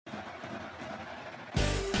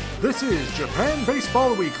This is Japan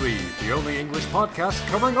Baseball Weekly, the only English podcast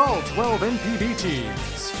covering all 12 NPB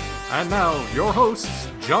teams. And now, your hosts,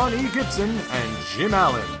 John E. Gibson and Jim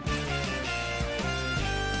Allen.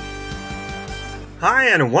 Hi,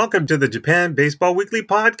 and welcome to the Japan Baseball Weekly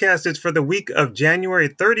podcast. It's for the week of January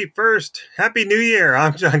 31st. Happy New Year.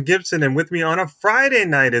 I'm John Gibson, and with me on a Friday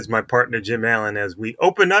night is my partner, Jim Allen, as we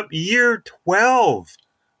open up year 12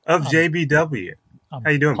 of JBW.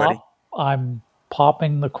 How you doing, buddy? I'm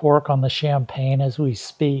popping the cork on the champagne as we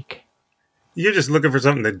speak. You're just looking for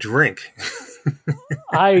something to drink.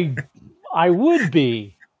 I would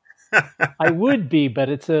be. I would be, but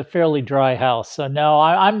it's a fairly dry house. So no,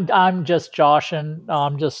 I'm just joshing.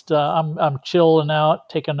 I'm chilling out,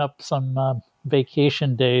 taking up some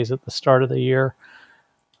vacation days at the start of the year.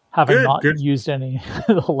 Having not used any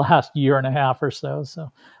the last year and a half or so.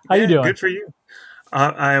 So how you doing? Good for you.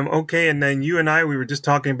 I am okay. And then you and I, we were just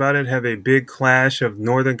talking about it, have a big clash of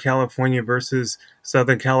Northern California versus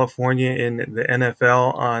Southern California in the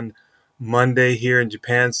NFL on Monday here in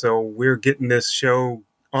Japan. So we're getting this show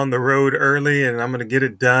on the road early, and I'm going to get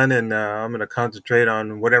it done, and I'm going to concentrate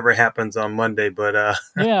on whatever happens on Monday. But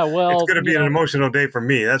yeah, well, it's going to be an emotional day for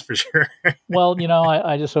me, that's for sure. Well,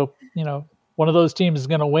 I just hope one of those teams is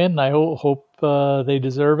going to win. I hope they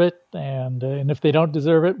deserve it, and if they don't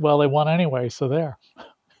deserve it, well, they won anyway. So there.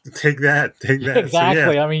 Take that. Exactly.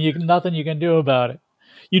 So, yeah. I mean, nothing you can do about it.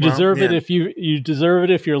 You deserve it if you deserve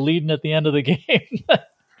it if you're leading at the end of the game.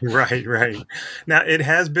 Right. Now, it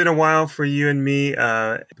has been a while for you and me.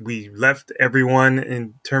 We left everyone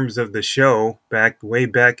in terms of the show way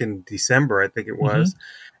back in December, I think it was. Mm-hmm.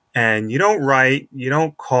 And you don't write, you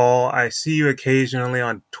don't call. I see you occasionally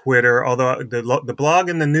on Twitter, although the blog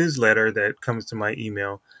and the newsletter that comes to my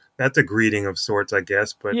email, that's a greeting of sorts, I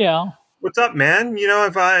guess. But yeah. What's up, man?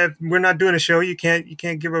 If we're not doing a show, you can't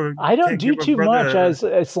give a. I don't do too much.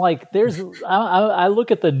 It's like I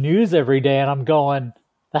look at the news every day and I'm going,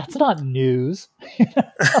 that's not news. It's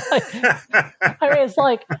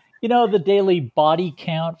like, the daily body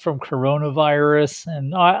count from coronavirus.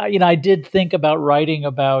 And I did think about writing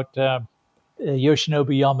about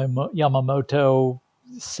Yoshinobu Yamamoto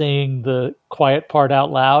saying the quiet part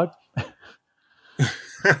out loud.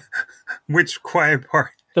 Which quiet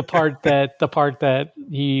part? The part that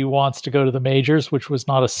he wants to go to the majors, which was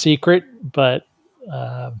not a secret, but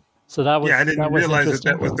so that was. Yeah, I didn't realize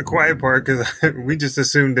that was the quiet part because we just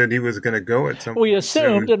assumed that he was going to go at some point. We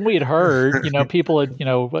assumed, and we'd heard, people had,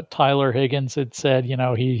 what Tyler Higgins had said,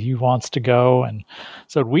 he wants to go, and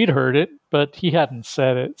so we'd heard it, but he hadn't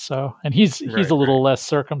said it. So, and he's a little less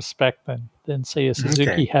circumspect than say a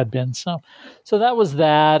Suzuki had been. So that was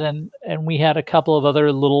that, and we had a couple of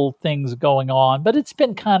other little things going on, but it's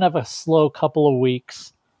been kind of a slow couple of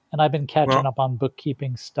weeks. And I've been catching up on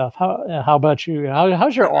bookkeeping stuff. How about you?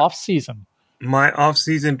 How's your off season? My off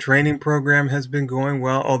season training program has been going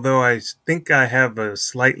well, although I think I have a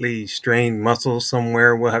slightly strained muscle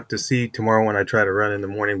somewhere. We'll have to see tomorrow when I try to run in the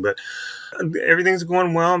morning. But everything's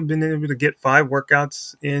going well. I've been able to get 5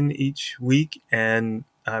 workouts in each week, and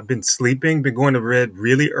I've been sleeping, been going to bed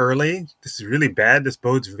really early. This is really bad. This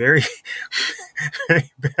bodes very,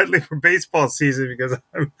 very badly for baseball season because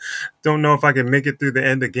I don't know if I can make it through the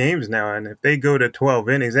end of games now. And if they go to 12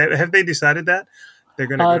 innings, have they decided that? They're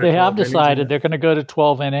going to go to They have decided they're going to go to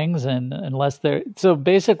 12 innings, and unless they're so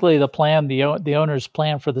basically the plan, the owner's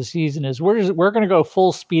plan for the season is we're going to go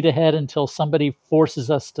full speed ahead until somebody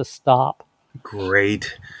forces us to stop.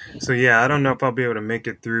 Great. So, I don't know if I'll be able to make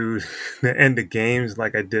it through the end of games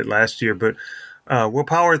like I did last year, but we'll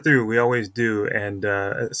power through. We always do.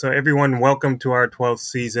 And so everyone, welcome to our 12th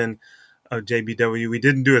season of JBW. We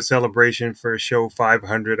didn't do a celebration for show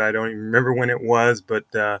 500. I don't even remember when it was, but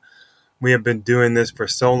we have been doing this for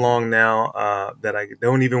so long now that I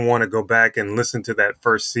don't even want to go back and listen to that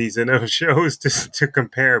first season of shows to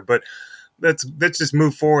compare. But let's just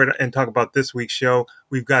move forward and talk about this week's show.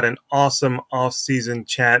 We've got an awesome off-season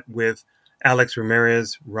chat with Alex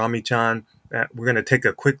Ramirez, Rami-chat. We're going to take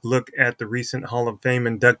a quick look at the recent Hall of Fame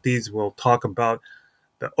inductees. We'll talk about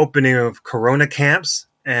the opening of Corona camps,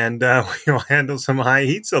 and we'll handle some high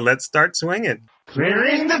heat. So let's start swinging.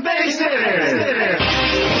 Clearing the bases!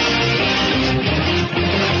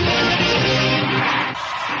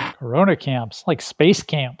 Corona camps, like space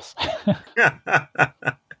camps.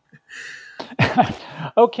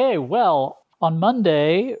 Okay, well, on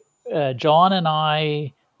Monday, John and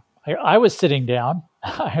I was sitting down.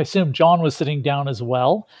 I assume John was sitting down as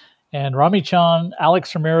well. And Rami-chan,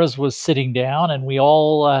 Alex Ramirez was sitting down, and we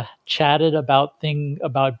all chatted about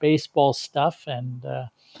baseball stuff. And,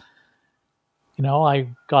 I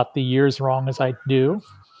got the years wrong as I do.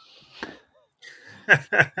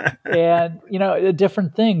 And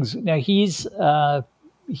different things. Now he's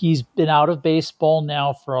been out of baseball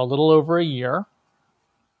now for a little over a year,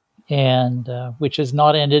 and which has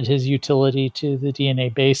not ended his utility to the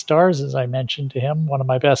DNA Bay Stars, as I mentioned to him. One of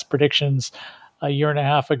my best predictions a year and a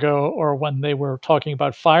half ago, or when they were talking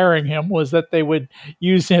about firing him, was that they would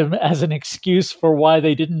use him as an excuse for why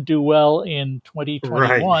they didn't do well in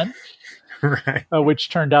 2021, right. Which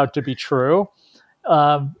turned out to be true.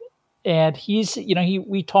 And he's,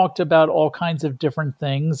 we talked about all kinds of different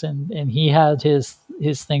things, and he had his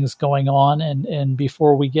things going on. And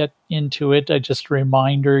before we get into it, just a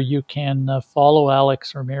reminder, you can follow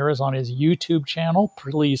Alex Ramirez on his YouTube channel.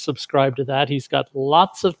 Please subscribe to that. He's got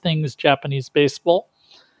lots of things Japanese baseball.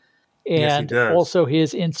 And yes, also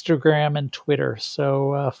his Instagram and Twitter.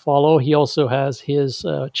 So follow. He also has his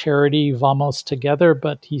charity Vamos Together,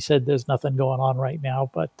 but he said there's nothing going on right now,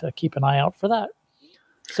 but keep an eye out for that.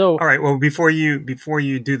 So, all right. Well, before you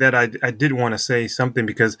do that, I did want to say something,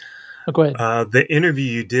 because go ahead. The interview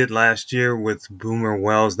you did last year with Boomer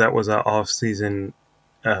Wells, that was an off-season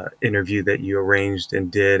interview that you arranged and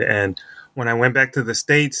did. And when I went back to the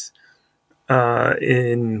States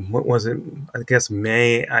in, what was it? I guess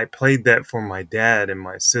May, I played that for my dad and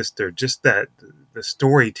my sister. Just the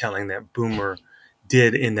storytelling that Boomer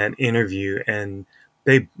did in that interview, and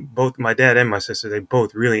they both, my dad and my sister, they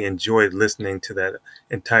both really enjoyed listening to that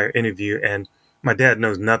entire interview. And my dad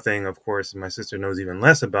knows nothing, of course, and my sister knows even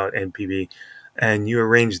less about NPB. And you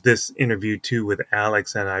arranged this interview too with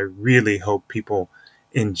Alex, and I really hope people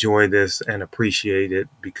enjoy this and appreciate it,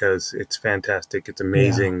 because it's fantastic. It's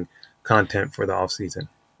amazing content for the off season.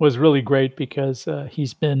 Was really great, because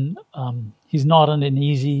he's not in an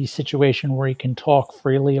easy situation where he can talk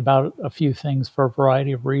freely about a few things for a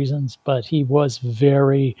variety of reasons, but he was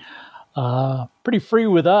very pretty free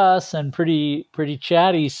with us and pretty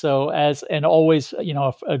chatty. So and always,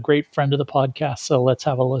 a great friend of the podcast. So let's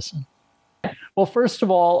have a listen. Well, first of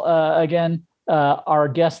all, again, our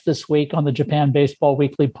guest this week on the Japan Baseball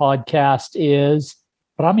Weekly podcast is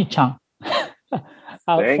Rami-chan.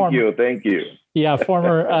 Thank you. Yeah,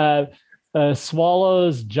 former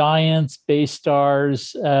Swallows, Giants, Bay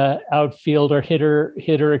Stars, outfielder,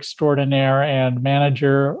 hitter extraordinaire, and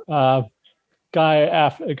manager. A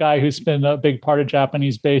guy who's been a big part of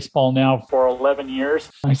Japanese baseball now for 11 years.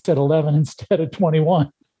 I said 11 instead of 21.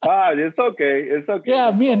 It's okay.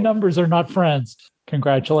 Yeah, me and numbers are not friends.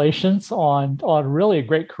 Congratulations on really a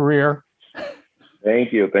great career.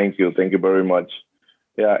 Thank you very much.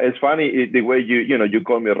 Yeah, it's funny the way you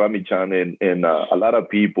call me Rami-chan, and a lot of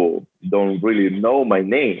people don't really know my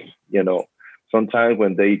name. Sometimes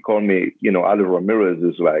when they call me, Alex Ramirez,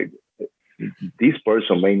 is like, this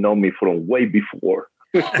person may know me from way before,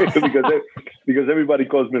 because everybody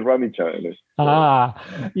calls me Rami-chan.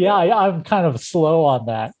 Yeah, I'm kind of slow on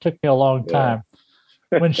that. Took me a long time.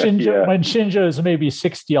 When Shinjo is maybe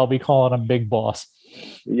 60, I'll be calling him Big Boss.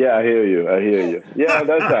 Yeah, I hear you.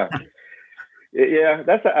 Yeah,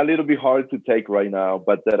 that's a little bit hard to take right now,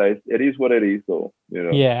 but it is what it is. So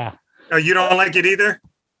Yeah. Oh, you don't like it either?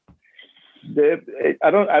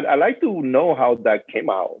 I like to know how that came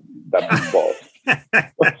out. That Big Boss.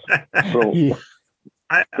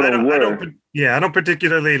 I don't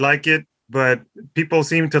particularly like it, but people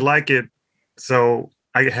seem to like it, so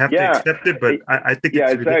I have to accept it. But I think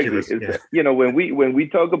it's ridiculous. Exactly. When we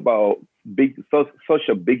talk about such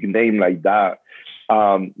a big name like that,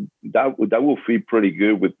 that will feel pretty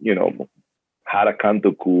good with Hara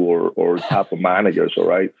Kantoku or type of managers, all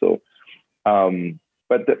right? So,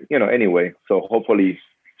 but anyway, so hopefully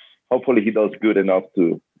he does good enough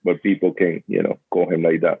to where people can call him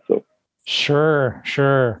like that. So sure.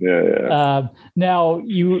 Yeah. Now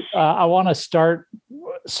I want to start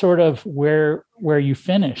sort of where you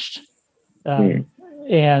finished,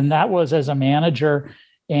 and that was as a manager.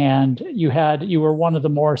 And you were one of the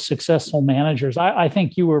more successful managers. I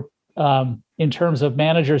think you were, in terms of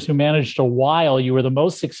managers who managed a while, you were the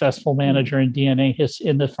most successful manager in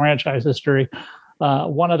in the franchise history.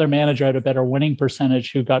 One other manager had a better winning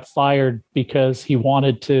percentage who got fired because he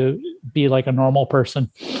wanted to be like a normal person.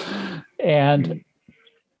 And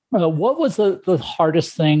what was the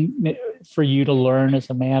hardest thing for you to learn as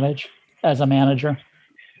a manager? It's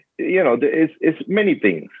many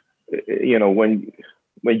things.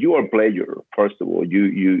 When you are a player, first of all,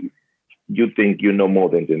 you think you know more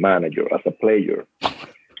than the manager as a player,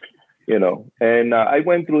 and I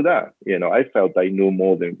went through that. I felt I knew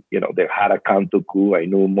more than, they had a Kantoku. I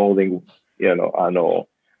knew more than, I know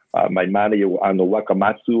my manager, I know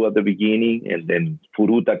Wakamatsu at the beginning, and then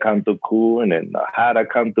Furuta Kantoku, and then Hara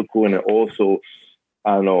Kantoku, and also,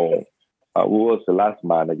 I know who was the last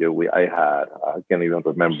manager I had? I can't even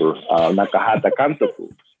remember. Nakahata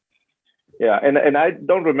Kantoku. Yeah, and I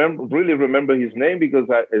don't really remember his name because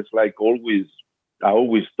it's like always. I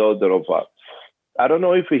always thought that of I don't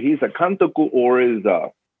know if he's a Kantoku or is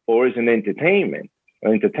an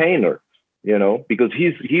entertainer. You know, because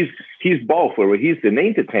he's both. Or he's an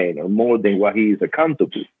entertainer more than what he is a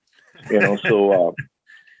Kantoku. You know, so.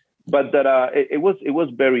 But that it was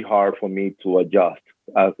very hard for me to adjust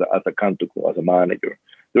as a Kantoku, as a manager.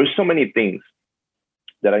 There's so many things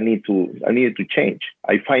that I needed to change.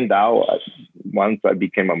 I find out once I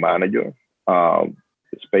became a manager,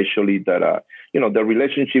 especially that the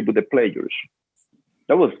relationship with the players.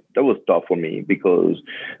 That was tough for me because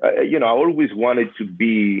I always wanted to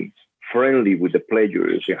be friendly with the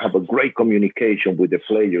players and have a great communication with the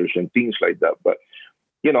players and things like that. But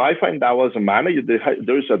I find out as a manager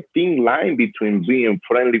there's a thin line between being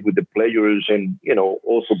friendly with the players and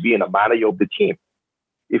also being a manager of the team.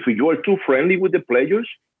 If you are too friendly with the players,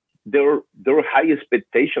 they're high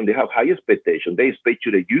expectation. They have high expectation. They expect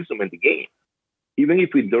you to use them in the game. Even if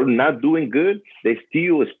they're not doing good, they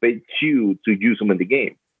still expect you to use them in the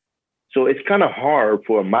game. So it's kind of hard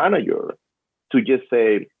for a manager to just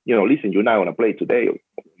say, listen, you're not going to play today.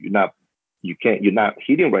 You're not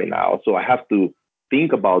hitting right now. So I have to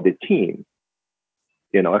think about the team.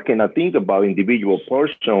 I cannot think about individual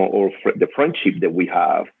person or the friendship that we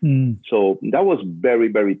have. So that was very,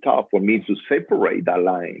 very tough for me to separate that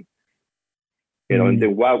line. And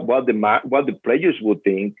then what the players would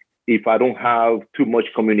think if I don't have too much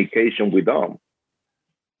communication with them.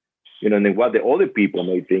 And then what the other people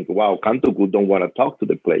may think, wow, Kantoku don't want to talk to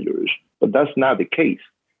the players. But that's not the case.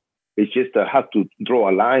 It's just I have to draw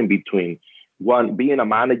a line between one being a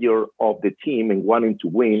manager of the team and wanting to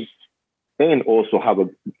win, and also have a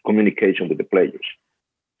communication with the players.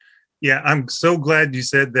 Yeah, I'm so glad you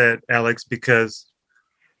said that, Alex, because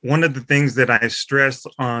one of the things that I stress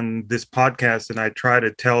on this podcast and I try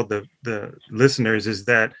to tell the listeners is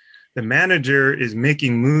that the manager is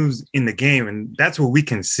making moves in the game, and that's what we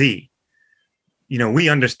can see. We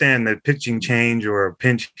understand that pitching change or a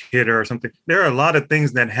pinch hitter or something. There are a lot of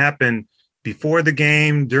things that happen before the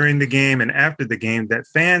game, during the game, and after the game that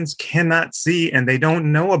fans cannot see and they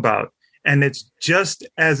don't know about. And it's just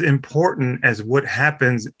as important as what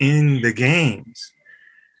happens in the games.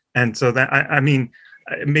 And so that, I mean,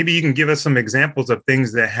 maybe you can give us some examples of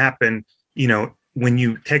things that happen, when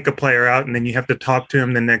you take a player out and then you have to talk to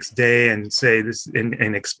him the next day and say this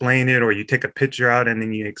and explain it, or you take a picture out and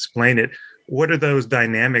then you explain it. What are those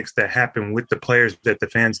dynamics that happen with the players that the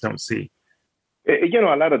fans don't see? A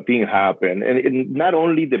lot of things happen, and not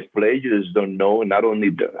only the players don't know, not only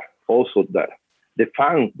also the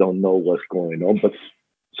fans don't know what's going on, but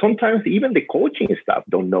sometimes even the coaching staff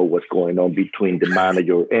don't know what's going on between the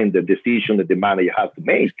manager and the decision that the manager has to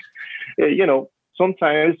make.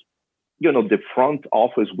 Sometimes, the front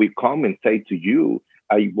office will come and say to you,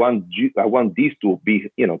 I want this to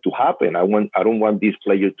be, to happen. I don't want these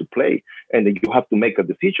players to play. And then you have to make a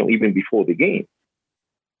decision even before the game.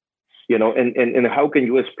 And how can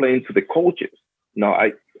you explain to the coaches? No,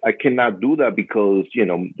 I cannot do that because,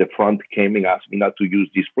 the front came and asked me not to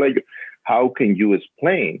use this player. How can you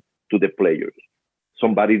explain to the players?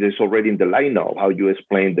 Somebody that's already in the lineup, how you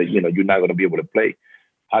explain that, you're not going to be able to play?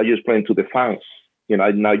 How you explain to the fans,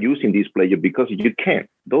 I'm not using this player because you can't.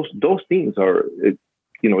 Those things are,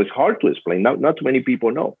 it's hard to explain. Not too many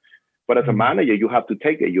people know. But as a manager, you have to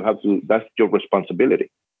take it. That's your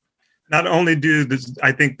responsibility. Not only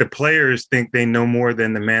I think the players think they know more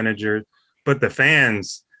than the manager, but the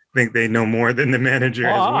fans think they know more than the manager.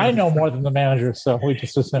 Well, as well. I know more than the manager, so we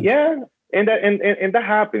just assume. Yeah, and that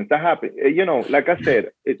happens. Like I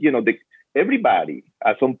said, everybody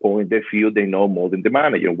at some point they feel they know more than the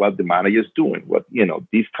manager, what the manager is doing, what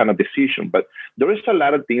this kind of decision. But there is a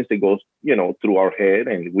lot of things that goes through our head,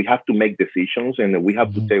 and we have to make decisions, and we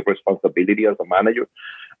have to take responsibility as a manager.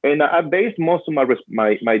 And I base most of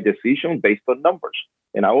my decisions based on numbers.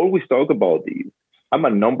 And I always talk about these. I'm a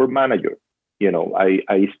number manager.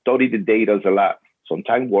 I study the data a lot.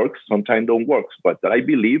 Sometimes works, sometimes don't work. But I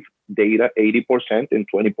believe data 80% and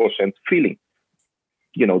 20% feeling,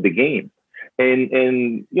 the game.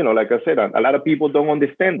 And like I said, a lot of people don't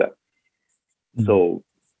understand that. So,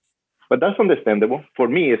 but that's understandable. For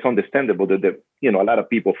me, it's understandable that, a lot of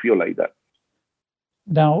people feel like that.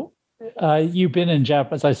 Now, you've been in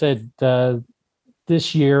Japan, as I said,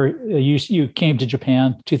 this year. You came to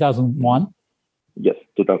Japan 2001. Yes,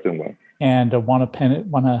 2001, and won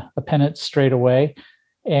a pennant straight away.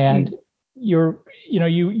 And you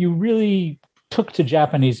really took to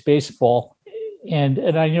Japanese baseball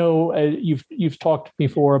and I know you've talked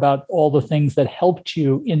before about all the things that helped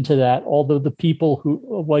you into that. All the people who,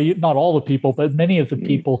 well, not all the people, but many of the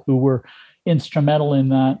people who were instrumental in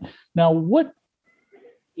that. Now, what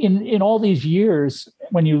in all these years,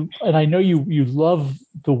 and I know you love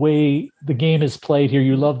the way the game is played here.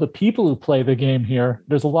 You love the people who play the game here.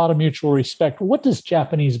 There's a lot of mutual respect. What does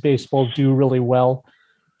Japanese baseball do really well?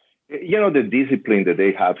 The discipline that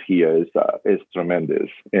they have here is tremendous,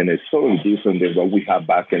 and it's so different than what we have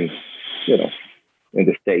back in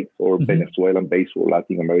the States or Venezuelan baseball,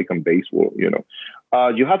 Latin American baseball.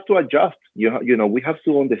 You have to adjust. We have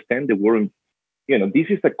to understand the world. This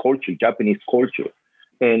is the culture, Japanese culture,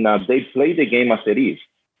 and they play the game as it is,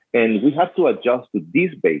 and we have to adjust to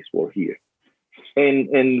this baseball here. And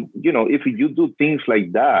if you do things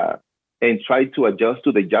like that and try to adjust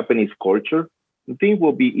to the Japanese culture, things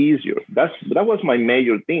will be easier. That was my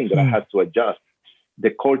major thing that I had to adjust, the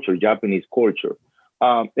culture, Japanese culture.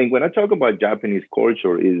 And when I talk about Japanese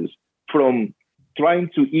culture, is from trying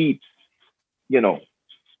to eat,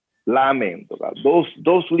 ramen,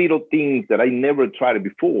 those little things that I never tried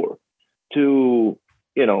before, to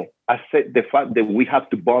accept the fact that we have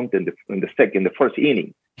to bunt in the first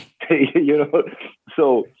inning.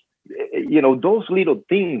 So those little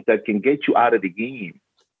things that can get you out of the game.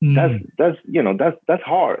 That's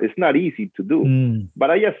hard. It's not easy to do. But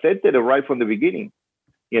I accepted it right from the beginning.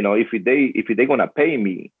 If they're gonna pay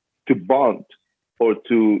me to bunt or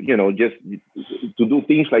to just to do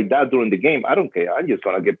things like that during the game, I don't care. I'm just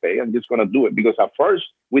gonna get paid. I'm just gonna do it, because at first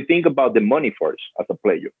we think about the money first as a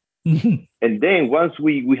player, and then once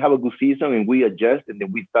we have a good season and we adjust, and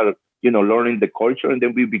then we start learning the culture, and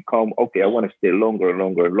then we become okay. I want to stay longer and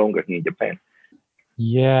longer and longer here in Japan.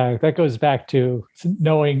 Yeah, that goes back to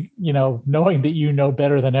knowing that you know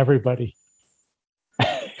better than everybody.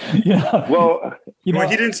 Well, he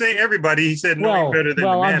didn't say everybody. He said knowing better than the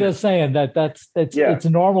man. I'm just saying it's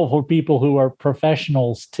normal for people who are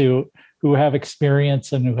professionals who have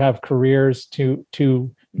experience and who have careers to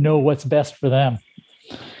know what's best for them.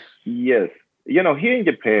 Yes, here in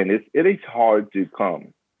Japan, it is hard to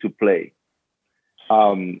come to play.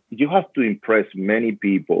 You have to impress many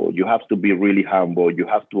people. You have to be really humble. You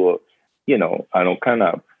have to, kind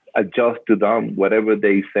of adjust to them, whatever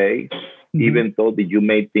they say, even though that you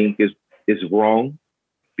may think is wrong,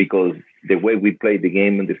 because the way we play the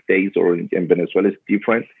game in the States or in Venezuela is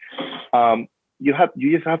different. You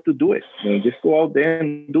just have to do it. Just go out there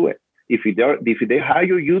and do it. If they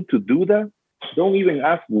hire you to do that, don't even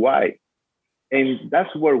ask why. And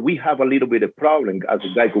that's where we have a little bit of problem as a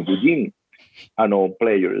Geico Bujin.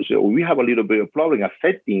 Players. We have a little bit of problem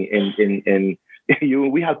accepting, and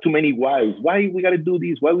we have too many whys. Why we got to do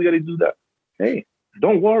this? Why we got to do that? Hey,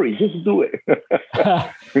 don't worry, just do it.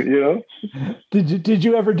 Did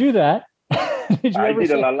you ever do that? I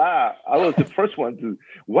did a lot. I was the first one to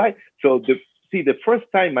why. So the first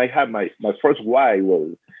time I had my first why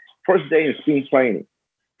was first day in spring training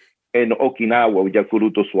in Okinawa with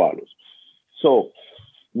Yakuruto Swallows. So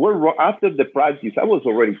after the practice, I was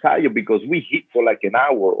already tired because we hit for like an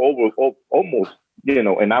hour, almost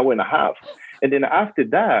an hour and a half. And then after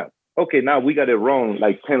that, okay, now we got to run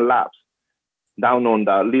like 10 laps down on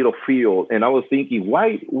that little field. And I was thinking,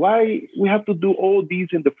 why we have to do all these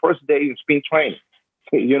in the first day in spring training,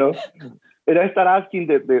 And I started asking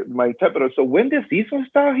my interpreter, so when the season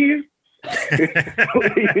start here?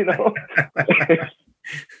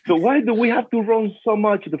 So why do we have to run so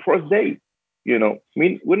much the first day? I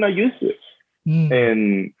mean, we're not used to it.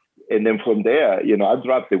 And then from there, I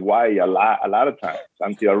dropped the why a lot of times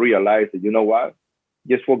until I realized that, you know what?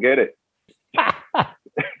 Just forget it.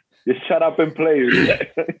 Just shut up and play.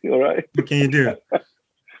 All right. What can you do?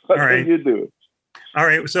 What can you do? All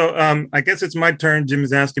right. So I guess it's my turn. Jim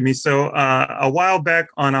is asking me. So a while back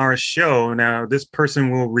on our show, now this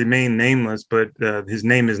person will remain nameless, but his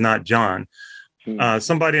name is not John.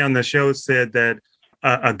 Somebody on the show said that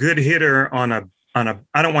a good hitter on a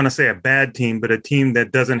I don't want to say a bad team, but a team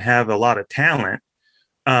that doesn't have a lot of talent,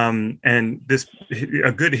 and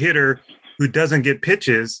a good hitter who doesn't get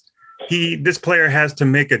pitches, this player has to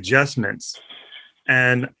make adjustments.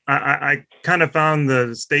 And I kind of found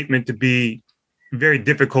the statement to be very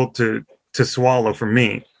difficult to swallow for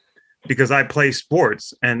me, because I play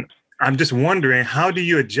sports, and I'm just wondering, how do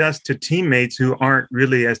you adjust to teammates who aren't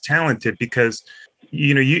really as talented? Because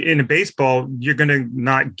you in a baseball, you're going to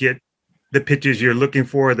not get the pitches you're looking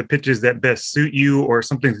for, the pitches that best suit you, or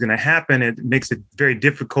something's going to happen. It makes it very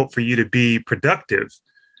difficult for you to be productive.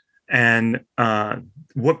 And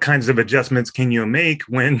what kinds of adjustments can you make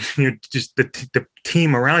when you're just the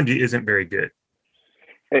team around you isn't very good?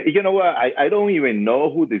 You know what? I don't even know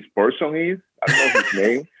who this person is. I don't know his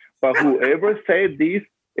name, but whoever said this,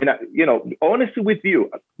 and honestly with you,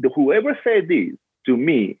 whoever said this to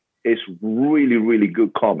me is really, really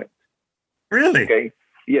good comment. Really? Okay.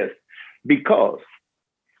 Yes, because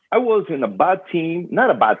I was in a bad team, not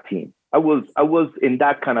a bad team. I was in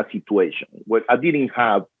that kind of situation where I didn't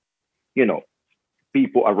have,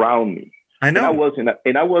 people around me. I know.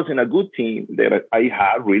 And I was in a good team that I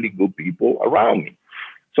had really good people around me.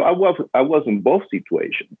 So I was in both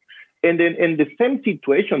situations. And then in the same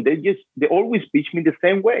situation, they always pitch me the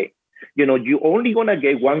same way. You only gonna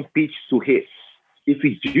get one pitch to hit. If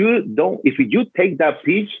you take that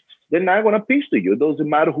pitch, they're not gonna pitch to you. It doesn't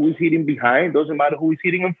matter who is hitting behind, doesn't matter who is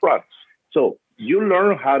hitting in front. So you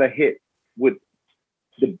learn how to hit with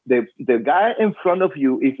the guy in front of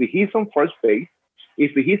you. If he's on first base,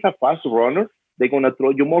 if he's a fast runner, they're gonna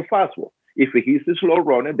throw you more fastball. If he's a slow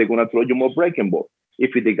runner, they're gonna throw you more breaking ball.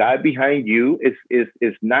 If the guy behind you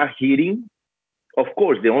is not hitting, of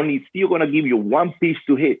course, they're still gonna give you one pitch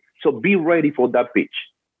to hit. So be ready for that pitch.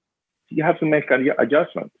 You have to make an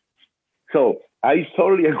adjustment. So I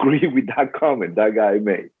totally agree with that comment that guy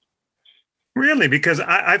made. Really? Because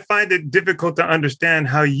I find it difficult to understand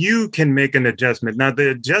how you can make an adjustment. Now, the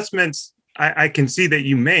adjustments I can see that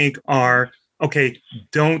you make are, okay,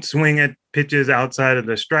 don't swing at pitches outside of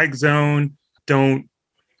the strike zone. Don't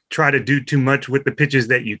try to do too much with the pitches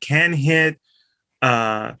that you can hit.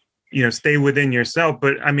 Stay within yourself.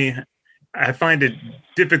 But I mean, I find it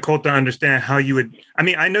difficult to understand how you would. I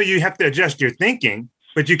mean, I know you have to adjust your thinking,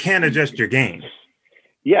 but you can't adjust your game.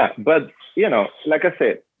 Yeah, but like I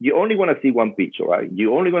said, you only want to see one pitch, all right?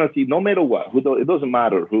 You only want to see, no matter what. It doesn't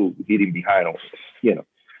matter who hitting behind us,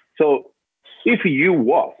 So if you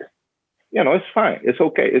walk, it's fine. It's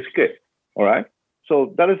okay. It's good. All right.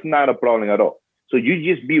 So that is not a problem at all. So you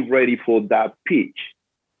just be ready for that pitch.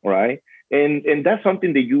 All right. And that's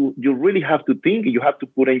something that you really have to think. You have to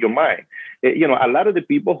put in your mind. A lot of the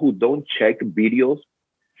people who don't check videos,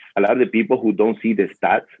 a lot of the people who don't see the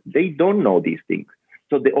stats, they don't know these things.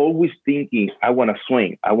 So they're always thinking, I want to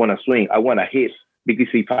swing. I want to hit. Because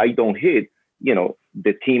if I don't hit,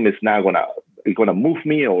 the team is not going to move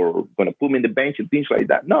me or going to put me in the bench and things like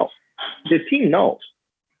that. No, the team knows.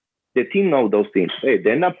 The team knows those things. Hey,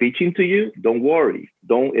 they're not pitching to you. Don't worry.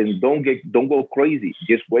 Don't go crazy.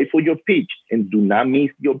 Just wait for your pitch and do not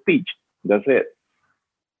miss your pitch. That's it.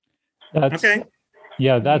 Okay.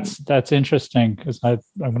 Yeah, that's interesting because I'm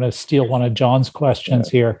going to steal one of John's questions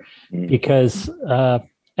here because,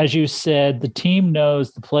 as you said, the team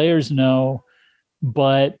knows, the players know,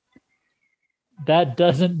 but that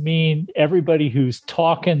doesn't mean everybody who's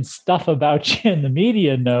talking stuff about you in the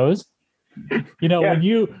media knows. When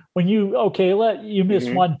you miss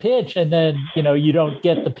one pitch and then, you don't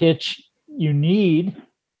get the pitch you need.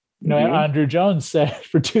 Andrew Jones said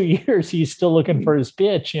for 2 years, he's still looking for his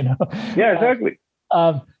pitch, Yeah, exactly.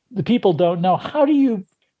 The people don't know. How do you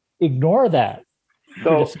ignore that?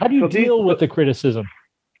 So how do you deal with the criticism?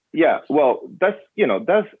 Yeah, well, that's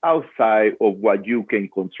outside of what you can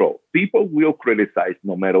control. People will criticize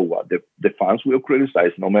no matter what. The fans will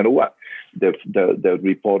criticize no matter what. The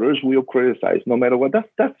reporters will criticize no matter what.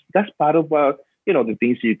 That's part of the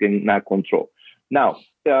things you cannot control. Now,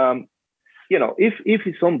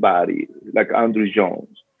 if somebody like Andrew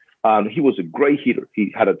Jones, he was a great hitter.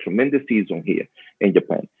 He had a tremendous season here in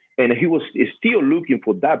Japan. And he was still looking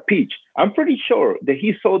for that pitch. I'm pretty sure that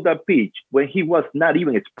he saw that pitch when he was not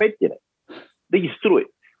even expecting it. They just threw it.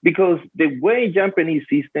 Because the way Japanese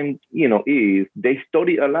system, is they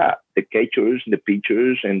study a lot. The catchers, the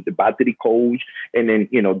pitchers, and the battery coach. And then,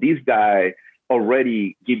 this guy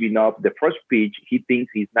already giving up the first pitch. He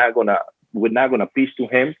thinks we're not gonna pitch to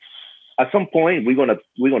him. At some point, we're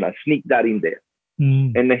gonna sneak that in there.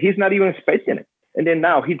 And he's not even expecting it. And then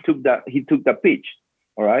now he took that pitch.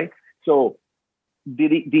 All right. So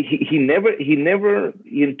he never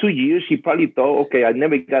in 2 years, he probably thought, okay, I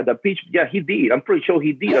never got that pitch. Yeah, he did. I'm pretty sure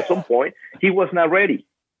he did at some point. He was not ready.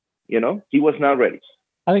 He was not ready.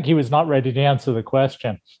 I think he was not ready to answer the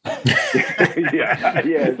question. yeah,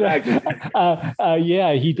 exactly.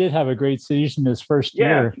 He did have a great season his first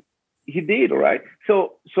year. He did. All right.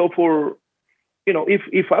 So for,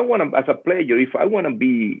 if I want to, as a player, if I want to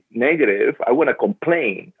be negative, I want to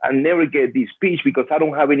complain. I never get this pitch because I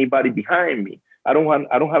don't have anybody behind me. I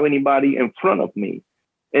don't have anybody in front of me.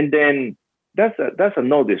 And then that's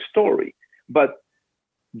another story. But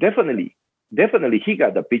definitely he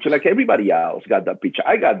got the pitch like everybody else got that pitch.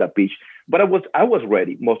 I got that pitch, but I was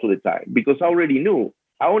ready most of the time because I already knew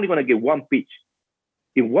I'm only going to get one pitch.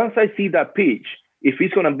 If once I see that pitch, if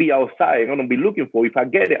it's going to be outside, I'm going to be looking for. If I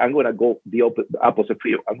get it, I'm going to go the opposite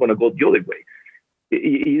field. I'm going to go the other way.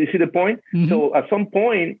 You see the point? Mm-hmm. So at some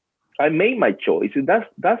point, I made my choice.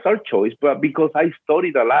 That's our choice, but because I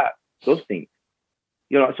studied a lot, those things,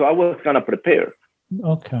 so I was kind of prepared.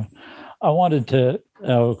 Okay. I wanted to,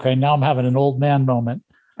 okay, now I'm having an old man moment.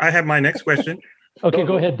 I have my next question. Okay,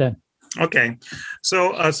 go ahead then. Okay.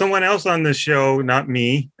 So someone else on the show, not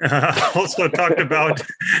me, also talked about,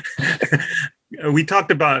 we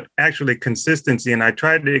talked about actually consistency. And I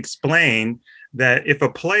tried to explain that if a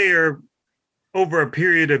player over a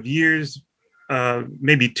period of years,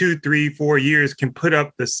 maybe 2, 3, 4 years can put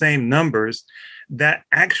up the same numbers, that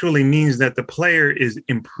actually means that the player is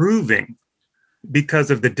improving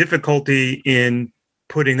because of the difficulty in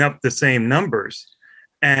putting up the same numbers.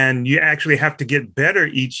 And you actually have to get better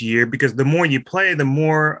each year because the more you play, the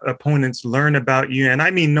more opponents learn about you. And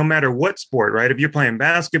I mean, no matter what sport, right? If you're playing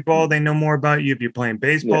basketball, they know more about you. If you're playing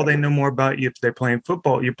baseball, they know more about you. If they're playing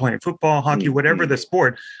football, you're playing football, hockey, whatever the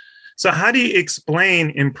sport. So how do you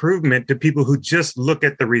explain improvement to people who just look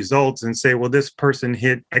at the results and say, well, this person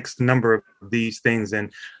hit X number of these things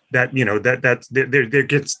and that,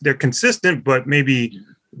 they're consistent, but maybe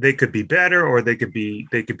they could be better or they could be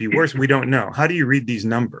worse. We don't know. How do you read these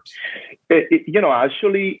numbers?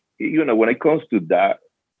 Actually, when it comes to that,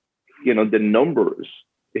 the numbers,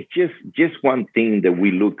 it's just one thing that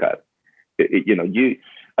we look at. You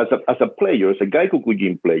as a player, as a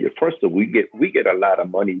Gaikokujin player, first of all, we get a lot of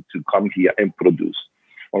money to come here and produce.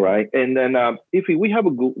 All right. And then if we have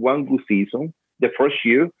one good season, the first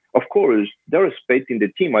year, of course, they're expecting the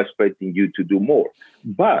team are expecting you to do more.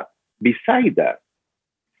 But beside that,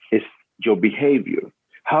 it's your behavior,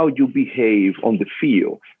 how you behave on the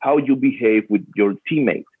field, how you behave with your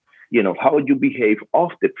teammates, how you behave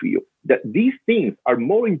off the field. That these things are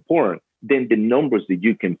more important than the numbers that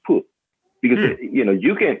you can put. Because,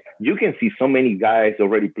 you can see so many guys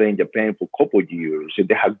already playing Japan for a couple of years and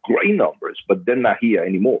they have great numbers, but they're not here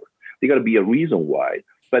anymore. There got to be a reason why,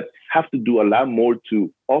 but have to do a lot more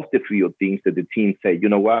to off the field things that the team say, you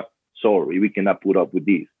know what? Sorry, we cannot put up with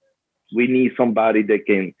this. We need somebody that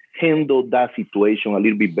can handle that situation a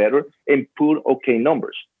little bit better and put okay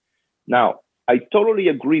numbers. Now, I totally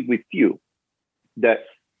agree with you that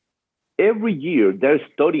every year they're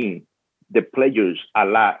studying the players a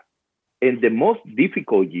lot. And the most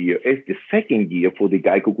difficult year is the second year for the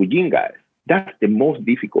Gaikokujin guys. That's the most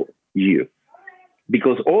difficult year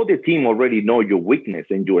because all the team already know your weakness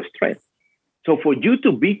and your strength. So for you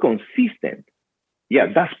to be consistent,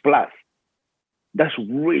 that's plus. That's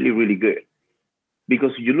really, really good.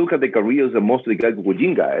 Because you look at the careers of most of the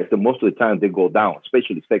Gaikokujin guys, most of the time they go down,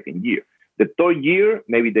 especially second year. The third year,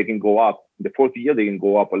 maybe they can go up. The fourth year, they can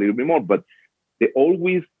go up a little bit more. But they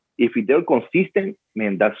always, if they're consistent,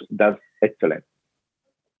 man, that's excellent.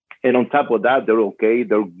 And on top of that, they're okay.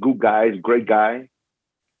 They're good guys, great guys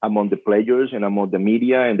among the players and among the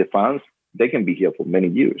media and the fans. They can be here for many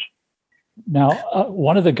years. Now,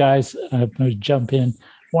 one of the guys, I'm going to jump in.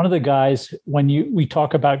 One of the guys, when we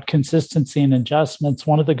talk about consistency and adjustments,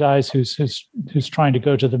 one of the guys who's trying to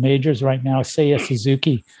go to the majors right now is Seiya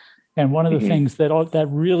Suzuki. And one of the things that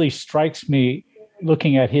really strikes me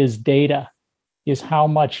looking at his data is how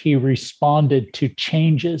much he responded to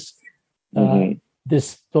changes the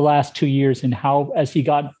last 2 years and how, as he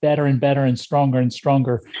got better and better and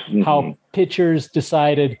stronger, how pitchers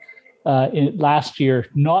decided last year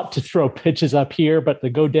not to throw pitches up here, but to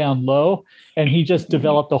go down low. And he just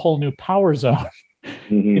developed a whole new power zone.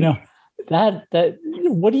 That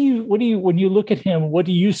what do you, when you look at him, what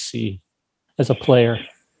do you see as a player?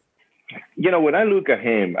 When I look at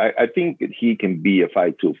him, I think that he can be a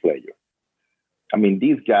 5-2 player. I mean,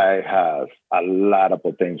 this guy has a lot of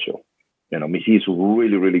potential. He's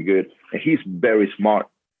really, really good. And he's very smart.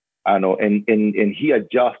 I know, and he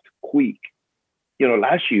adjusts quick.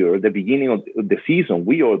 Last year, at the beginning of the season,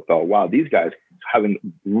 we all thought, wow, these guys having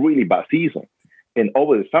really bad season. And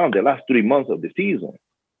over the time, the last 3 months of the season,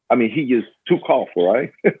 I mean, he just took off,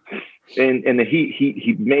 right? and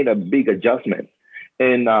he made a big adjustment.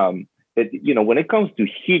 And, when it comes to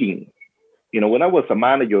hitting, when I was a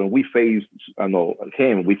manager and we faced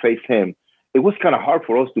him, it was kind of hard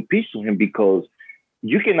for us to pitch to him because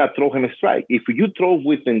you cannot throw him a strike. If you throw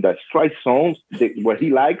within the strike zones where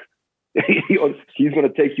he likes, he's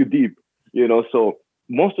going to take you deep, So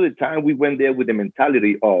most of the time we went there with the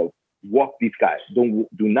mentality of walk these guys. Do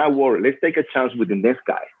not worry. Let's take a chance with the next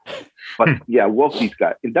guy. But walk these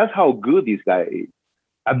guys. And that's how good this guy is.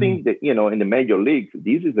 I think that, in the major leagues,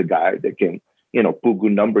 this is a guy that can, put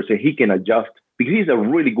good numbers and he can adjust because he's a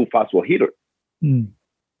really good fastball hitter.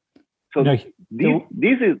 So this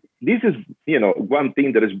is one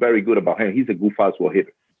thing that is very good about him. He's a good fastball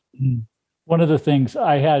hitter. One of the things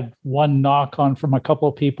I had one knock on from a couple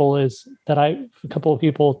of people is that a couple of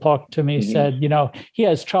people talked to me, said, he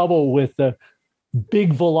has trouble with the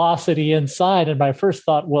big velocity inside. And my first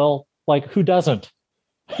thought, well, like, who doesn't?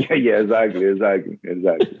 Yeah, exactly.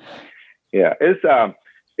 Yeah, it's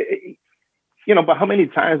but how many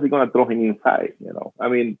times they're gonna throw him inside? I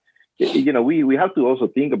mean, we have to also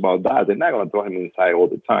think about that. They're not gonna throw him inside all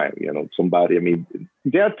the time.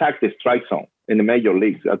 They attack the strike zone in the major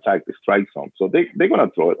leagues. They attack the strike zone, so they're gonna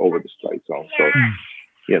throw it over the strike zone. So,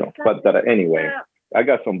 but anyway, I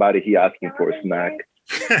got somebody here asking for a snack.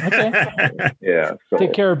 Okay. Yeah. So.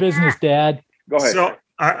 Take care of business, Dad. Go ahead. So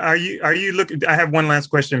are you looking? I have one last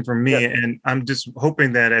question from me, and I'm just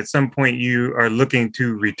hoping that at some point you are looking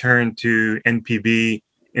to return to NPB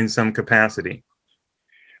in some capacity.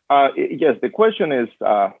 Yes, the question is,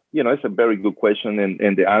 it's a very good question,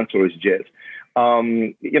 and the answer is yes.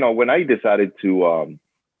 When I decided to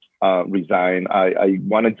resign, I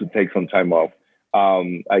wanted to take some time off.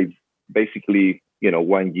 I basically,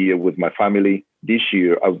 1 year with my family. This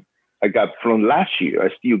year, I got from last year, I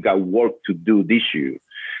still got work to do this year.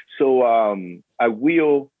 So I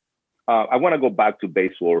want to go back to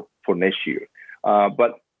baseball for next year.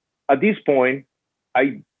 But at this point,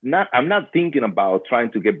 I'm not thinking about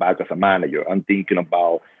trying to get back as a manager. I'm thinking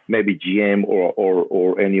about maybe GM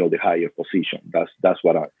or any of the higher position. That's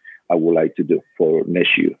what I would like to do for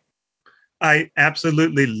next year. I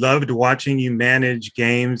absolutely loved watching you manage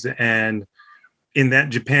games, and in that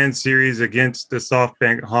Japan series against the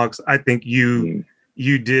SoftBank Hawks, I think you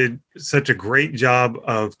did such a great job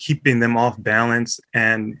of keeping them off balance,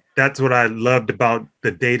 and that's what I loved about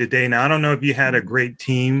the day-to-day. Now, I don't know if you had a great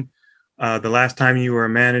team the last time you were a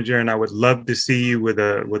manager, and I would love to see you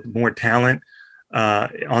with more talent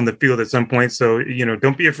on the field at some point. So,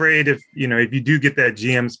 don't be afraid if you do get that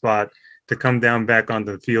GM spot to come down back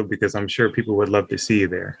onto the field, because I'm sure people would love to see you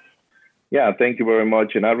there. Yeah, thank you very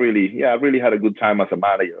much. And I really had a good time as a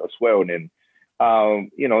manager as well. And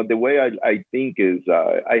the way I think is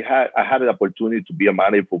I had an opportunity to be a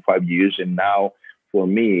manager for 5 years, and now for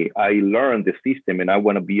me, I learned the system, and I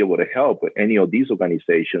want to be able to help any of these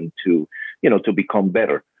organizations to become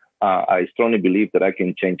better. I strongly believe that I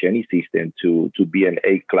can change any system to be an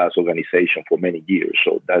A-class organization for many years.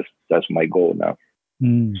 So that's my goal now.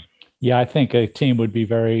 Yeah, I think a team would be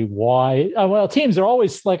very wide. Well, teams are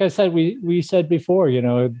always, like I said, we said before,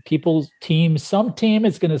 some team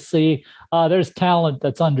is going to see there's talent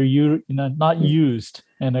that's not used,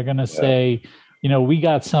 and they're going to say, we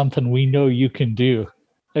got something we know you can do.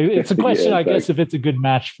 It's a question, I guess, if it's a good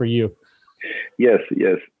match for you. Yes.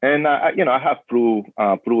 And, I have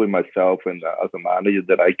proven myself and as a manager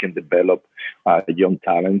that I can develop young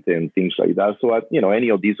talent and things like that. So, any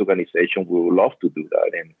of these organizations, we would love to do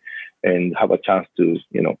that and have a chance to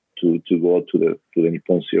go to the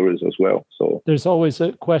Nippon Series as well. So there's always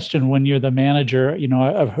a question when you're the manager.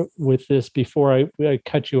 I've heard with this before I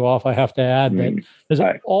cut you off. I have to add that there's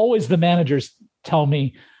always the managers tell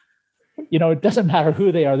me, it doesn't matter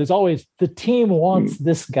who they are. There's always the team wants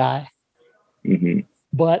this guy. Mm-hmm.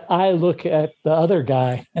 But I look at the other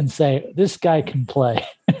guy and say, this guy can play.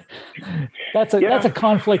 That's a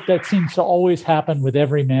conflict that seems to always happen with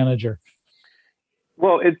every manager.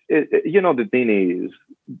 Well, the thing is,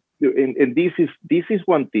 and this is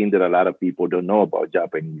one thing that a lot of people don't know about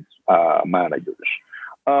Japanese managers.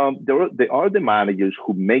 There are the managers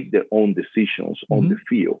who make their own decisions on the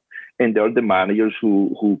field, and there are the managers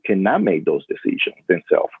who cannot make those decisions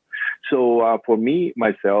themselves. So for me,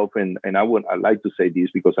 myself, and I'd like to say this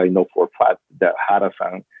because I know for a fact that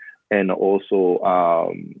Hara-san and also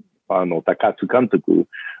Takatsu Kantoku,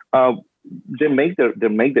 they make their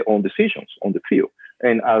own decisions on the field.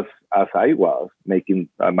 And as I was making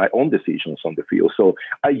my own decisions on the field, so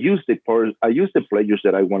I used the players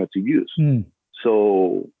that I wanted to use.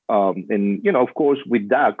 So of course, with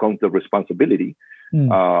that comes the responsibility.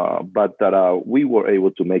 But that we were able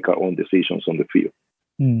to make our own decisions on the field.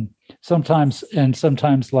 Sometimes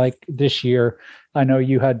like this year, I know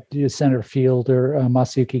you had the center fielder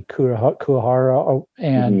Masayuki Kuwahara,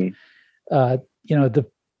 and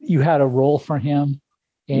you had a role for him.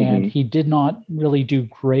 And he did not really do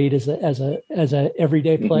great as a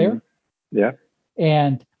everyday player. Yeah.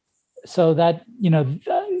 And so that,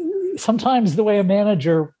 sometimes the way a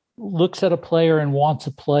manager looks at a player and wants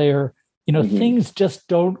a player, things just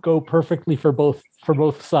don't go perfectly for both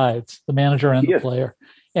sides, the manager and the player.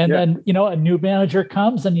 And then, a new manager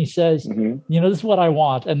comes and he says, this is what I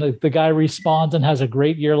want. And the guy responds and has a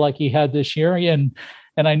great year like he had this year. And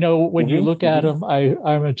I know when you look at him,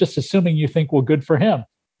 I'm just assuming you think, well, good for him.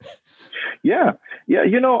 Yeah.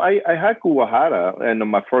 I had Kuwahara in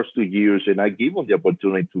my first 2 years, and I gave him the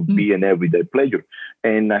opportunity to be an everyday player,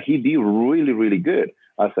 and he did really, really good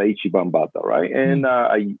as a Ichiban Bata, right? And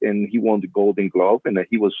and he won the Golden Glove, and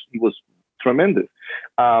he was tremendous.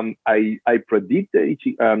 I predicted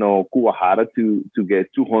Kuwahara to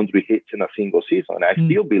get 200 hits in a single season. And I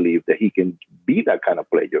still believe that he can be that kind of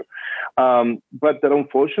player. But that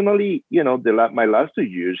unfortunately, my last 2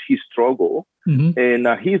 years, he struggled, and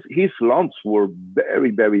his slumps were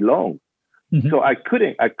very, very long. So I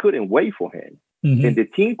couldn't wait for him. And the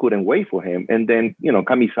team couldn't wait for him. And then,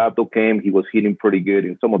 Kamisato came. He was hitting pretty good,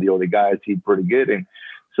 and some of the other guys hit pretty good. And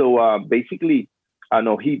so basically, I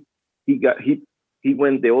know he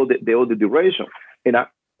went the other direction. And I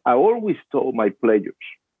always told my players,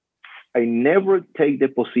 I never take the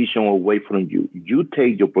position away from you. You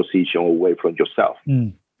take your position away from yourself.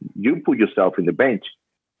 You put yourself in the bench.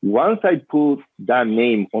 Once I put that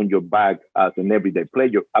name on your back as an everyday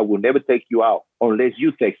player, I will never take you out unless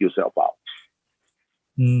you take yourself out.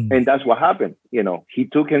 And that's what happened. He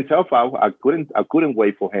took himself out. I couldn't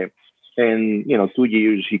wait for him. And, 2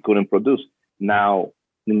 years he couldn't produce. Now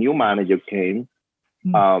the new manager came.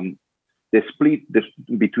 They split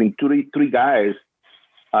between three guys.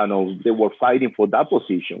 I know they were fighting for that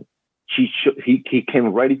position. He came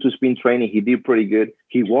ready to spin training. He did pretty good.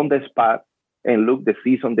 He won the spot, and look, the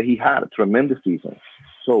season that he had, a tremendous season.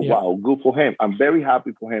 So wow, good for him. I'm very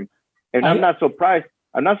happy for him, and I'm not surprised.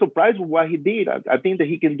 I'm not surprised with what he did. I think that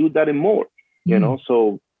he can do that and more.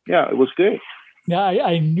 So yeah, it was good. Yeah,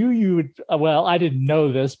 I knew you would. Well, I didn't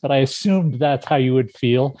know this, but I assumed that's how you would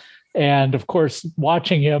feel. And of course,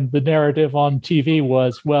 watching him, the narrative on TV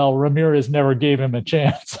was, well, Ramirez never gave him a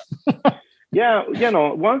chance. Yeah,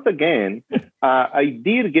 once again, I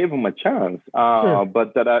did give him a chance. Sure.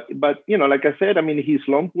 But like I said, I mean, his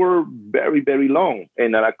slumps were very, very long,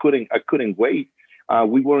 and I couldn't wait.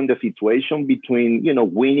 We were in the situation between,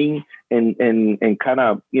 winning and kind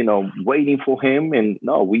of, waiting for him. And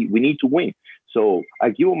no, we need to win. So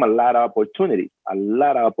I give him a lot of opportunity.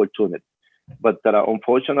 But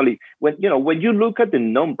unfortunately, when you look at the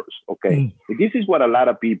numbers, okay, this is what a lot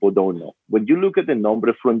of people don't know. When you look at the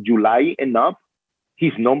numbers from July and up,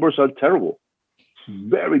 his numbers are terrible,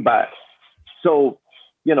 very bad. So,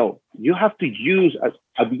 you have to use,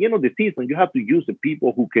 at the end of the season, you have to use the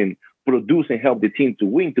people who can produce and help the team to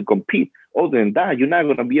win, to compete. Other than that, you're not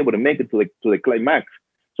going to be able to make it to the climax.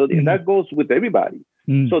 So that goes with everybody.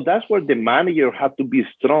 So that's where the manager has to be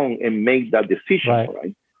strong and make that decision,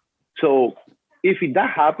 right? So if that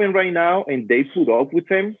happened right now and they put up with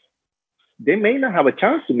him, they may not have a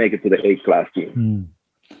chance to make it to the A-class team.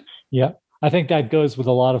 Yeah, I think that goes with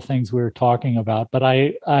a lot of things we were talking about. But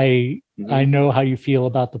I know how you feel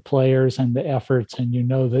about the players and the efforts, and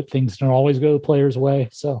that things don't always go the players' way.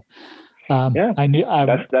 So I knew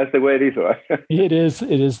that's the way it is, right? It is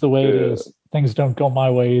the way it is. Things don't go my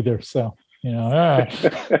way either. So. Yeah,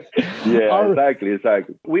 exactly.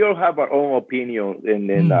 We all have our own opinion, and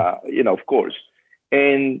then of course,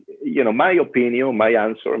 and my opinion, my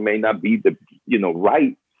answer may not be the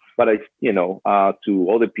right, but to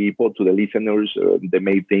other people, to the listeners, they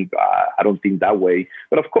may think I don't think that way.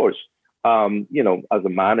 But of course, as a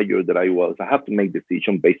manager that I was, I have to make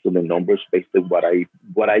decisions based on the numbers, based on what I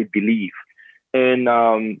believe, and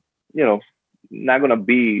not gonna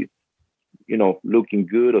be looking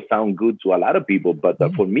good or sound good to a lot of people. But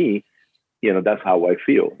for me, that's how I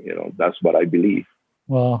feel. That's what I believe.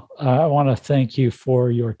 Well, I want to thank you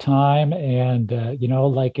for your time. And,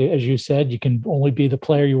 like, as you said, you can only be the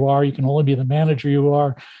player you are. You can only be the manager you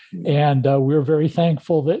are. And we're very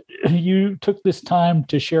thankful that you took this time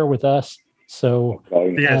to share with us. So,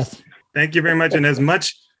 yes, thank you very much. And as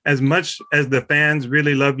much as the fans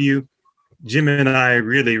really love you, Jim and I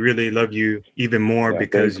really, really love you even more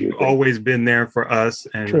because you've always been there for us,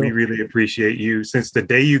 and we really appreciate you. Since the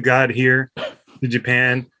day you got here to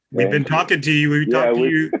Japan, we've been talking to you. We talked to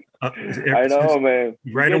you. I know, man.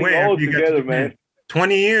 Right away. All together, man.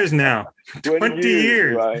 20 years now. 20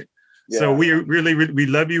 years. Right. Yeah. So we really, we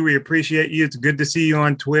love you. We appreciate you. It's good to see you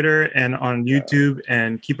on Twitter and on YouTube,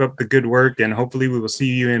 and keep up the good work. And hopefully we will see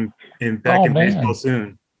you back in baseball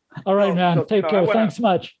soon. All right, man. Take care. Thanks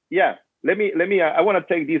much. Yeah. Let me. I want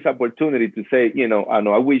to take this opportunity to say,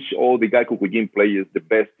 I wish all the Gaikokujin players the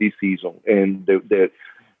best this season, and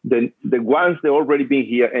the ones that already been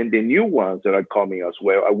here and the new ones that are coming as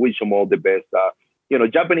well. I wish them all the best.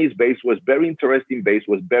 Japanese baseball was very interesting.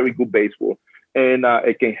 Baseball was very good baseball, and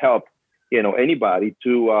it can help anybody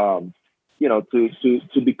to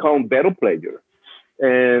become better player.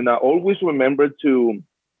 And always remember to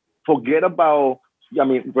forget about I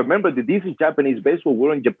mean, remember that this is Japanese baseball.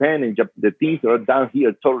 We're in Japan, and the teams that are down here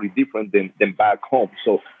are totally different than back home.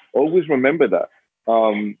 So always remember that.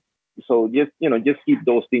 So just keep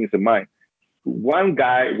those things in mind. One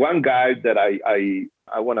guy that I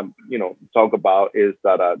want to talk about is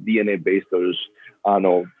that DNA Basters,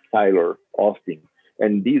 Tyler Austin,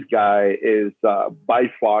 and this guy is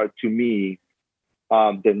by far to me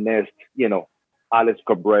the next Alex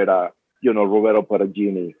Cabrera, Roberto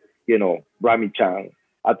Peragini, Rami-chat.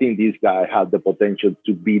 I think this guy has the potential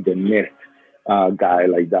to be the next guy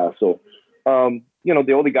like that. So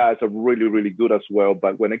the other guys are really, really good as well.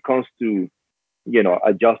 But when it comes to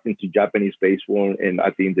adjusting to Japanese baseball, and I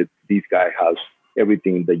think that this guy has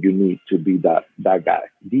everything that you need to be that guy,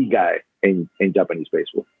 the guy in Japanese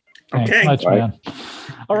baseball. Okay, much, right? Man.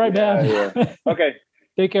 All right, man. Yeah. Okay.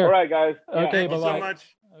 Take care. All right, guys. Okay, Thank you so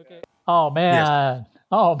much. Okay. Oh man. Yes.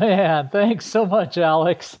 Oh man. Thanks so much,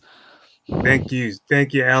 Alex. Thank you,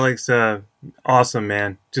 Alex. Awesome,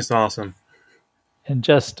 man. Just awesome. And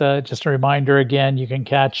just a reminder again, you can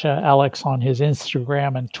catch Alex on his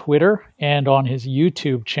Instagram and Twitter and on his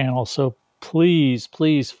YouTube channel. So please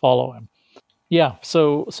follow him. Yeah.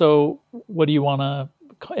 So what do you want to?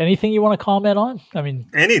 Anything you want to comment on? I mean,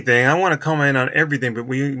 anything. I want to comment on everything, but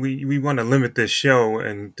we want to limit this show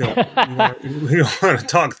and we don't want to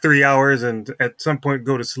talk 3 hours and at some point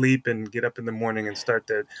go to sleep and get up in the morning and start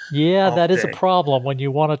that. Yeah, that is a problem when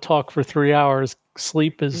you want to talk for 3 hours.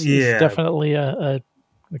 Sleep is definitely a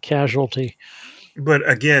casualty. But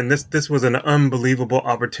again, this was an unbelievable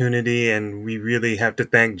opportunity, and we really have to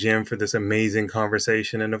thank Jim for this amazing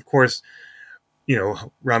conversation. And of course,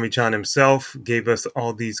 Rami-chan himself gave us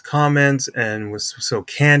all these comments and was so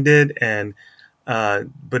candid, and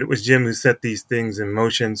but it was Jim who set these things in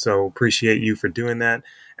motion. So appreciate you for doing that.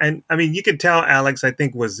 And I mean, you could tell Alex, I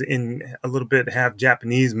think, was in a little bit half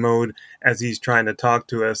Japanese mode as he's trying to talk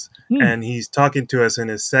to us, and he's talking to us in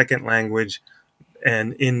his second language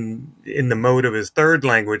and in the mode of his third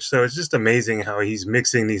language. So it's just amazing how he's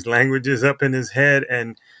mixing these languages up in his head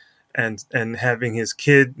and having his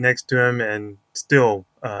kid next to him and still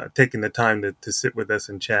taking the time to sit with us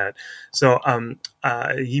and chat. So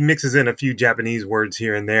he mixes in a few Japanese words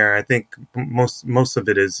here and there. I think most of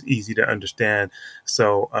it is easy to understand.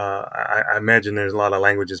 So I imagine there's a lot of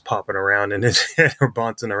languages popping around in his head or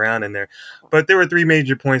bouncing around in there. But there were three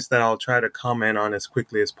major points that I'll try to comment on as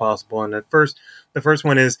quickly as possible. And the first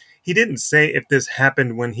one is he didn't say if this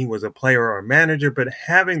happened when he was a player or a manager, but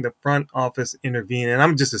having the front office intervene, and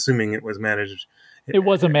I'm just assuming it was managers. It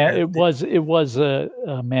was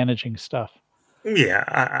managing stuff.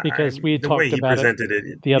 Yeah, because we talked about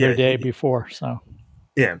it the other day before. So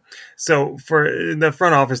yeah, so for the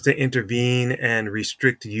front office to intervene and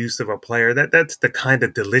restrict use of a player, that's the kind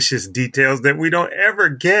of delicious details that we don't ever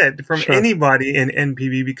get from anybody in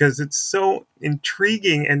NPB because it's so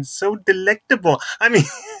intriguing and so delectable. I mean,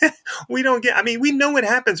 we know what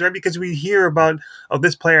happens, right? Because we hear about,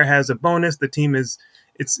 this player has a bonus. The team is,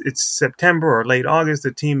 it's September or late August.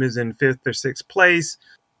 The team is in 5th or 6th place.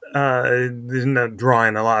 There's no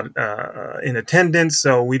drawing a lot in attendance,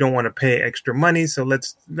 so we don't want to pay extra money. So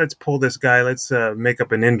let's pull this guy. Let's make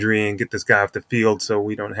up an injury and get this guy off the field, so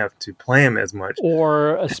we don't have to play him as much.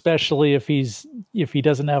 Or especially if he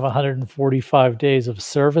doesn't have 145 days of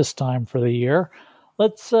service time for the year,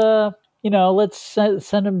 let's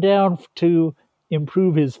send him down to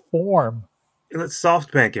improve his form. Let's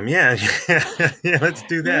softbank him. Yeah, let's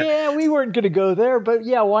do that. Yeah, we weren't going to go there, but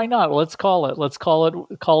yeah, why not? Let's call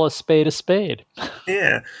a spade a spade.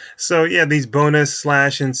 Yeah. So yeah, these bonus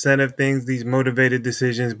 / incentive things, these motivated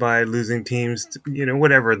decisions by losing teams,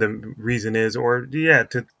 whatever the reason is, or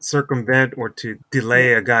to circumvent or to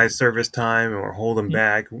delay a guy's service time or hold him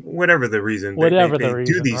back, whatever the reason. They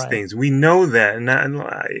do these things. We know that, and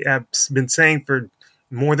I've been saying for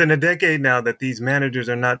more than a decade now that these managers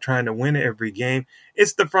are not trying to win every game.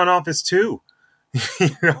 It's the front office too.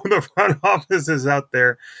 The front office is out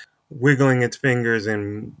there wiggling its fingers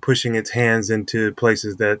and pushing its hands into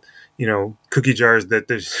places that, cookie jars that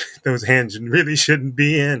those hands really shouldn't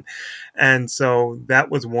be in. And so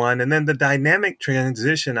that was one. And then the dynamic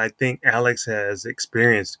transition, I think Alex has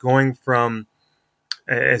experienced going from,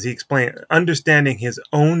 as he explained, understanding his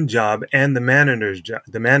own job and the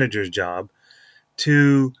manager's job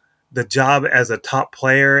to the job as a top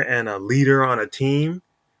player and a leader on a team,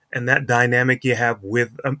 and that dynamic you have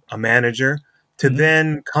with a manager, to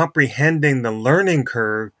then comprehending the learning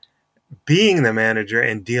curve, being the manager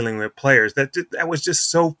and dealing with players. That was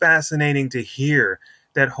just so fascinating to hear,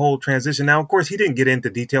 that whole transition. Now, of course, he didn't get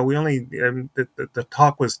into detail. We only the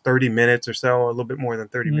talk was 30 minutes or so, a little bit more than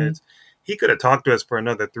 30 minutes. he could have talked to us for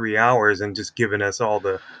another 3 hours and just given us all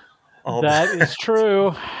the That is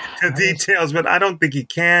true. the details, but I don't think he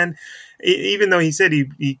can. Even though he said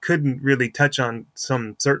he couldn't really touch on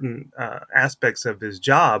some certain aspects of his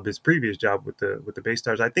job, his previous job with the Bay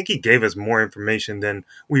Stars, I think he gave us more information than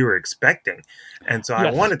we were expecting. And so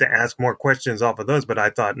I wanted to ask more questions off of those, but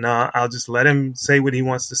I thought, nah, I'll just let him say what he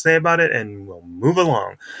wants to say about it, and we'll move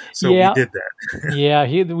along. So we did that.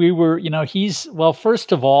 Well,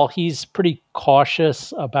 first of all, he's pretty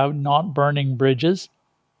cautious about not burning bridges.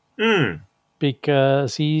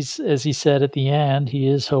 Because as he said at the end, he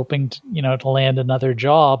is hoping to land another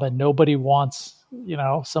job, and nobody wants,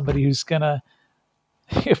 somebody who's going to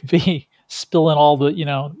be spilling all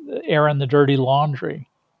the, airing the dirty laundry.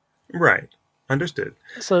 Right. Understood.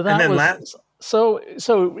 So that was,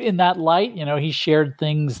 so in that light, he shared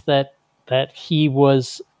things that he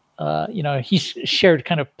was, he shared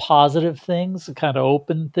kind of positive things, kind of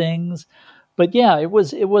open things. But yeah, it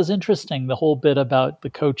was interesting, the whole bit about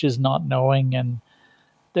the coaches not knowing, and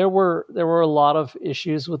there were a lot of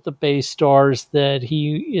issues with the Bay Stars that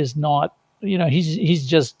he is not, he's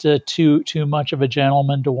just too much of a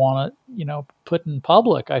gentleman to want to put in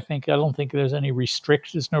public. I don't think there's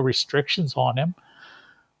no restrictions on him,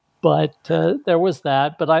 but there was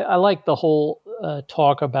that. But I like the whole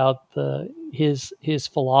talk about his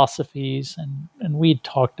philosophies, and we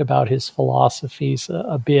talked about his philosophies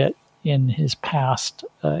a bit in his past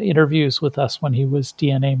interviews with us when he was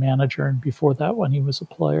DNA manager, and before that when he was a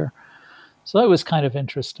player. So that was kind of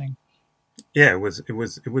interesting. Yeah, it was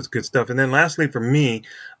good stuff. And then lastly for me,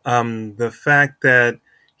 the fact that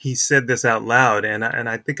he said this out loud, and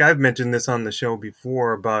I think I've mentioned this on the show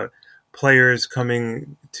before about players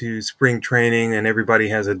coming to spring training and everybody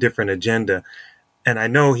has a different agenda. And I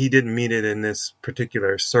know he didn't mean it in this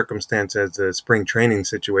particular circumstance as a spring training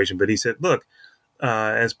situation, but he said, look,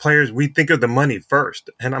 as players, we think of the money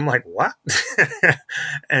first. And I'm like, what?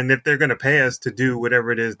 And if they're going to pay us to do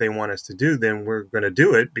whatever it is they want us to do, then we're going to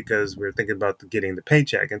do it because we're thinking about getting the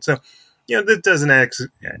paycheck. And so, this doesn't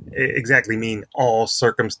exactly mean all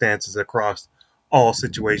circumstances across all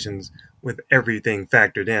situations with everything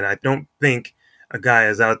factored in. I don't think a guy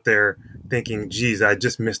is out there thinking, geez, I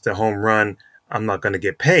just missed a home run, I'm not going to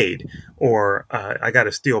get paid, or I got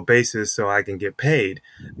to steal bases so I can get paid.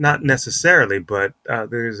 Not necessarily, but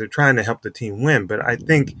they're trying to help the team win. But I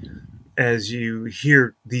think as you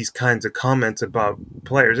hear these kinds of comments about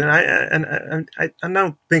players, and I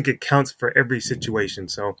don't think it counts for every situation.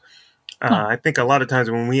 So I think a lot of times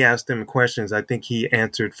when we asked him questions, I think he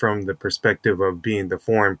answered from the perspective of being the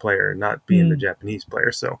foreign player, not being the Japanese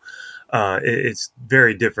player. So it's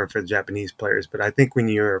very different for the Japanese players. But I think when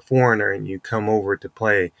you're a foreigner and you come over to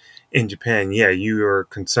play in Japan, you are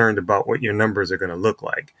concerned about what your numbers are going to look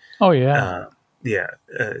like. Oh, yeah.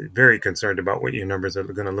 Very concerned about what your numbers are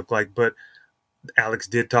going to look like. But Alex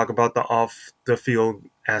did talk about the off the field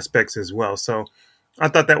aspects as well. So I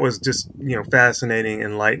thought that was just, fascinating,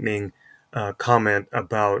 enlightening comment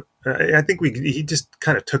about. I think he just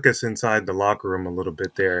kind of took us inside the locker room a little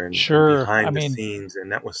bit there and behind the scenes,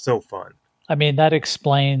 and that was so fun. I mean, that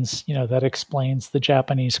explains the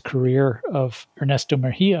Japanese career of Ernesto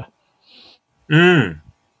Mejia.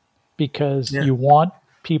 Because you want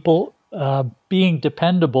people being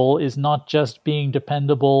dependable is not just being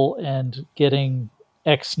dependable and getting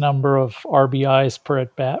X number of RBIs per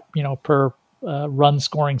at bat, per run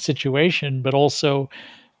scoring situation, but also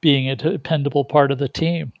being a dependable part of the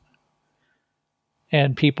team.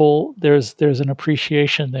 And people, there's an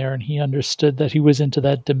appreciation there, and he understood that he was into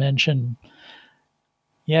that dimension.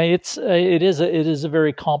 Yeah, it is a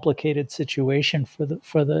very complicated situation for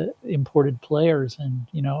the imported players, and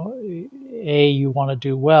you want to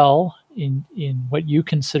do well in what you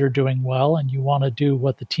consider doing well, and you want to do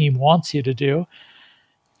what the team wants you to do,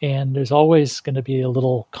 and there's always going to be a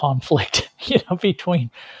little conflict, between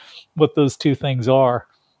what those two things are.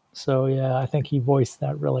 So yeah, I think he voiced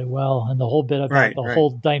that really well, and the whole bit about whole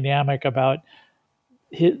dynamic about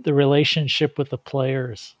the relationship with the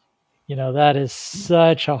players. That is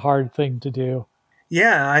such a hard thing to do.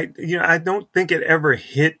 Yeah, I don't think it ever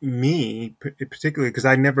hit me particularly because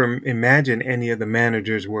I never imagined any of the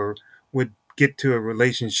managers would get to a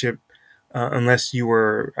relationship unless you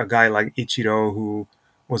were a guy like Ichiro, who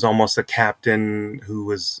was almost a captain, who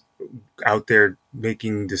was out there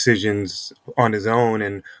making decisions on his own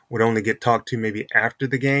and would only get talked to maybe after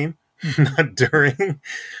the game, not during.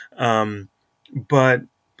 But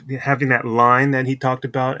having that line that he talked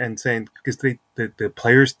about and saying, because the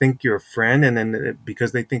players think you're a friend, and then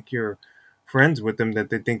because they think you're friends with them,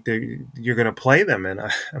 that they think you're going to play them. And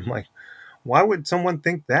I'm like, why would someone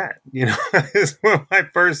think that? It's one of my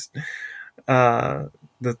first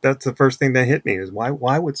that's the first thing that hit me is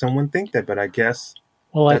why would someone think that? But I guess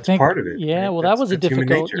Well, I that's think, part of it. yeah, Right? well, that was a That's human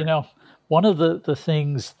difficult, nature. one of the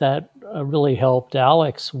things that really helped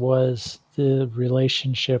Alex was the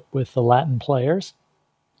relationship with the Latin players,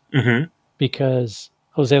 Mm-hmm. because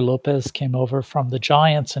Jose Lopez came over from the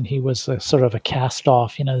Giants and he was a, sort of a cast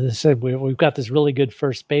off. They said, we've got this really good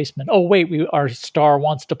first baseman. Oh, wait, our star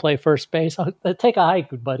wants to play first base. Take a hike,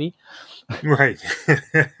 buddy. Right.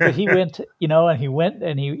 But he went, and he went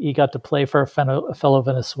and he got to play for a fellow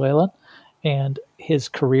Venezuelan, and his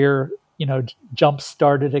career, jump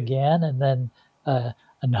started again. And then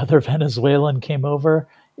another Venezuelan came over.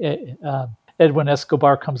 Edwin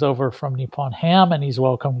Escobar comes over from Nippon Ham, and he's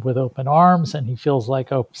welcomed with open arms, and he feels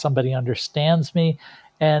like, oh, somebody understands me.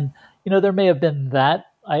 And, there may have been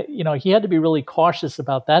that. He had to be really cautious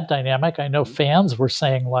about that dynamic. I know fans were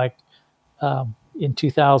saying, like, in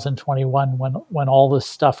 2021, when all this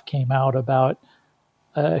stuff came out about,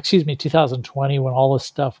 2020, when all this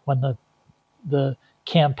stuff, when the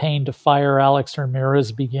campaign to fire Alex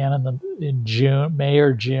Ramirez began in May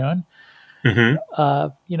or June. Mm-hmm.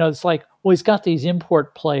 It's like, well, he's got these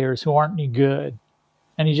import players who aren't any good,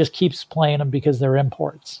 and he just keeps playing them because they're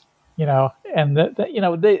imports. And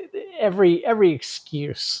every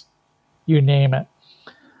excuse, you name it.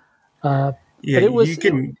 Yeah, but it was, you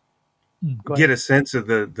can get a sense of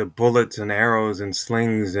the bullets and arrows and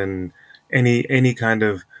slings and any kind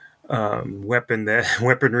of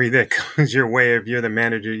weaponry that comes your way. If you're the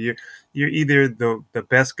manager, you're either the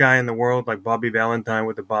best guy in the world, like Bobby Valentine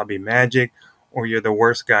with the Bobby Magic, or you're the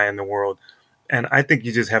worst guy in the world. And I think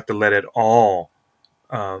you just have to let it all,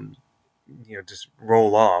 just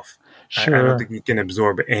roll off. Sure. I don't think you can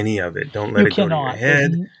absorb any of it. Don't let it go to your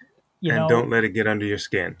head, and don't let it get under your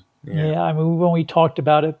skin. Yeah, I mean, when we talked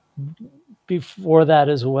about it before that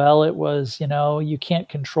as well, it was, you can't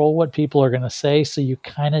control what people are going to say, so you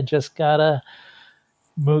kind of just gotta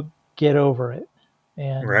get over it.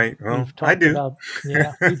 And right. Well, we've talked I do. about,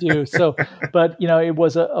 yeah, we do. So, but it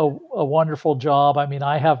was a wonderful job. I mean,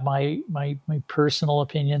 I have my personal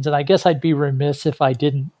opinions, and I guess I'd be remiss if I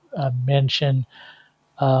didn't mention,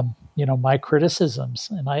 my criticisms.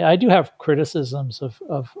 And I do have criticisms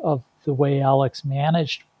of the way Alex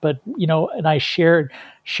managed, but and I shared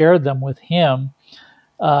them with him.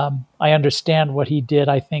 I understand what he did.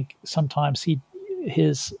 I think sometimes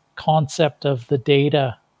his concept of the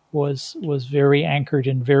data was very anchored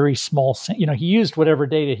in very small. He used whatever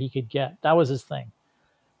data he could get. That was his thing.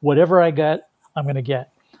 Whatever I get, I'm going to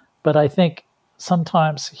get. But I think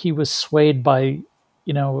sometimes he was swayed by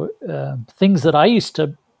things that I used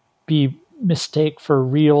to be mistake for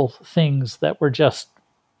real things that were just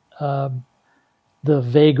the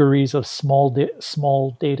vagaries of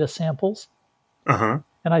small data samples. Uh-huh.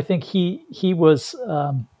 And I think he was.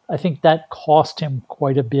 I think that cost him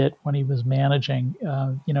quite a bit when he was managing.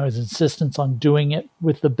 His insistence on doing it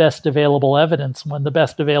with the best available evidence, when the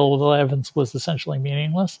best available evidence was essentially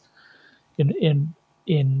meaningless. It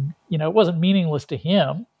wasn't meaningless to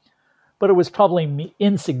him, but it was probably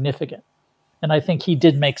insignificant. And I think he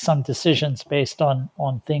did make some decisions based on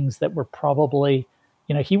things that were probably,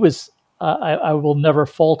 he was. I will never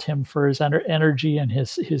fault him for his energy and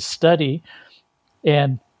his study,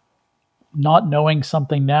 and not knowing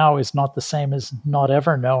something now is not the same as not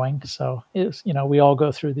ever knowing. So it's, we all go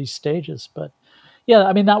through these stages, but yeah,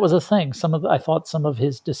 I mean, that was a thing. I thought some of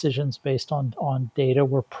his decisions based on data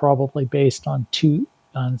were probably based on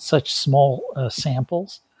such small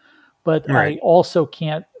samples. But right. I also,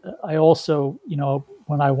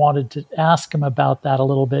 when I wanted to ask him about that a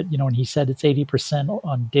little bit, when he said it's 80%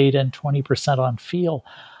 on data and 20% on feel,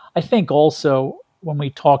 I think also when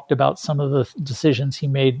we talked about some of the decisions he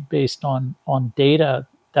made based on data,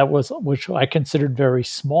 which I considered very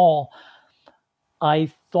small,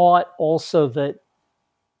 I thought also that,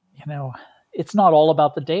 it's not all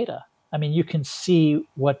about the data. I mean, you can see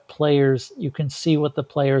what the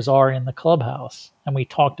players are in the clubhouse. And we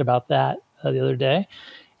talked about that the other day.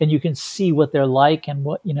 And you can see what they're like and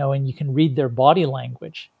and you can read their body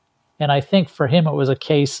language. And I think for him, it was a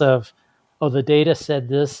case of, the data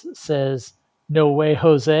says, no way,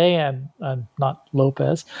 Jose, and not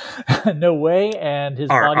Lopez, no way. And his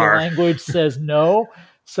body language says no.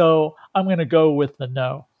 So I'm going to go with the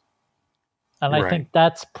no. And I think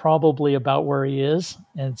that's probably about where he is.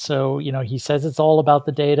 And so, he says it's all about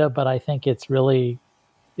the data, but I think it's 80%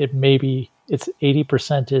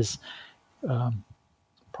 is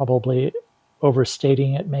probably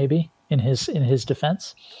overstating it, maybe in his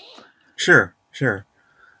defense. Sure.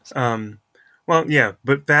 Well, Well, yeah,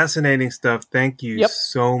 but fascinating stuff. Thank you Yep.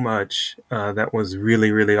 so much. That was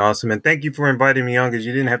really, really awesome. And thank you for inviting me on, because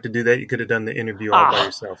you didn't have to do that. You could have done the interview all by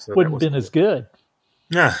yourself. So wouldn't that have was been as good.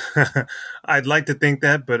 Yeah, I'd like to think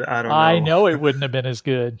that, but I don't know. I know it wouldn't have been as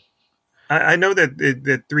good. I know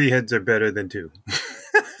that 3 heads are better than 2.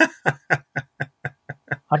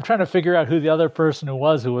 I'm trying to figure out who the other person who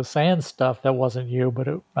was saying stuff that wasn't you, but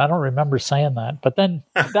I don't remember saying that. But then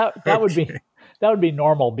that Okay. would be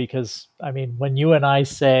normal, because I mean, when you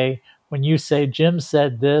say Jim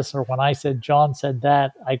said this, or when I said John said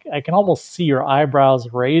that, I can almost see your eyebrows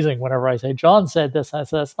raising whenever I say John said this. I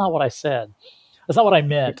said, that's not what I said. That's not what I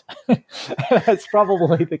meant. That's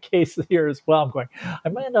probably the case here as well. I'm going, I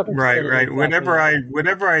might not have said it Right. exactly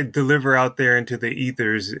Whenever I deliver out there into the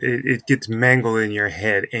ethers, it gets mangled in your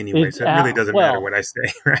head anyway. So it really doesn't matter what I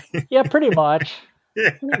say, right? Yeah, pretty much.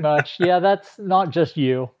 Yeah. Pretty much. Yeah, that's not just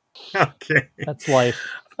you. Okay. That's life.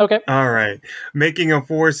 Okay. All right. Making a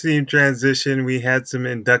 4-seam transition, we had some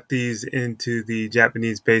inductees into the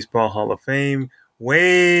Japanese Baseball Hall of Fame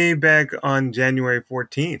way back on January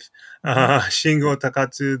 14th. Shingo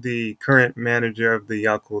Takatsu, the current manager of the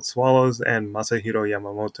Yakult Swallows, and Masahiro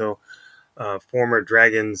Yamamoto, former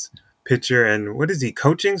Dragons pitcher. And what is he,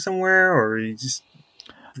 coaching somewhere, or he just?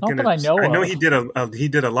 Not that I know of. I know he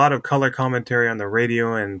did a lot of color commentary on the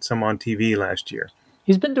radio and some on TV last year.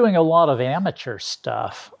 He's been doing a lot of amateur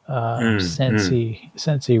stuff since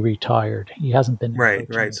he retired. He hasn't been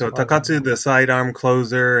right. So Takatsu, the sidearm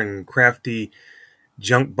closer, and crafty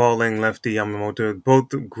junk balling lefty Yamamoto, both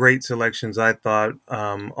great selections, I thought.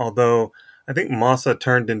 Although I think Masa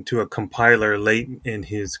turned into a compiler late in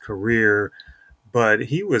his career, but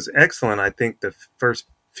he was excellent. I think the first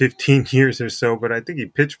 15 years or so, but I think he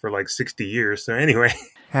pitched for like 60 years. So anyway,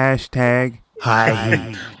 #HighHeat.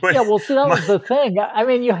 Yeah, well, see, that was the thing. I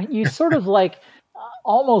mean, you sort of like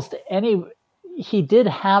almost he did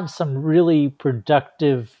have some really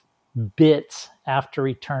productive bits after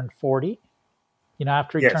he turned 40.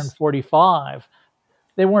 After he turned 45.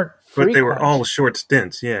 They weren't frequent. But they were all short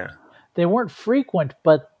stints, yeah. They weren't frequent,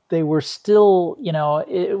 but they were still,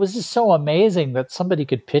 it was just so amazing that somebody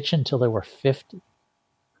could pitch until they were 50.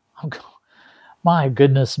 My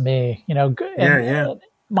goodness me.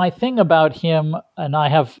 My thing about him, and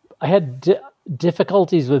I had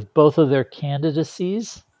difficulties with both of their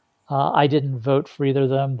candidacies. I didn't vote for either of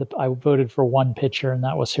them. I voted for one pitcher, and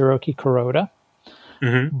that was Hiroki Kuroda.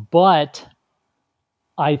 Mm-hmm. But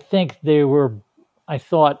I thought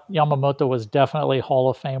Yamamoto was definitely Hall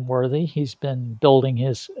of Fame worthy. He's been building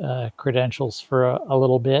his credentials for a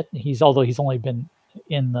little bit. Although he's only been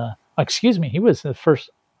in he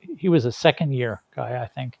was a second year guy, I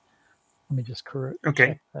think. Let me just check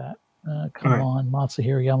that. Come on,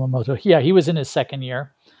 Masahiro Yamamoto. Yeah, he was in his second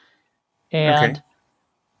year. And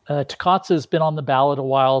Takatsu's been on the ballot a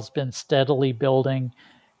while, has been steadily building.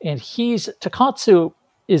 And Takatsu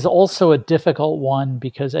is also a difficult one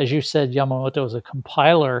because, as you said, Yamamoto was a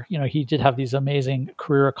compiler. He did have these amazing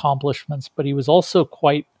career accomplishments, but he was also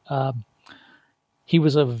he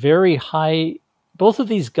was a very high. Both of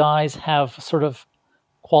these guys have sort of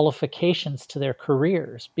qualifications to their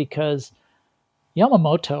careers, because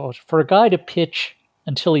Yamamoto, for a guy to pitch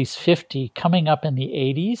until he's 50, coming up in the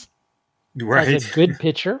 80s, as a good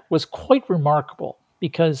pitcher, was quite remarkable.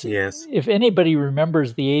 Because if anybody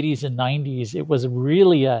remembers the 80s and 90s, it was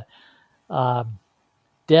really a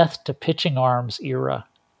death to pitching arms era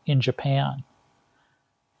in Japan.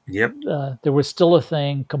 Yep. There was still a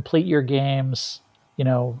thing, complete your games,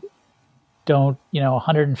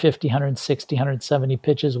 150, 160, 170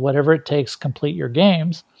 pitches, whatever it takes, complete your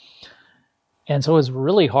games. And so it was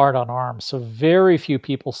really hard on arms. So very few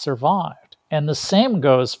people survived. And the same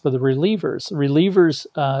goes for the relievers.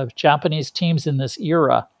 Japanese teams in this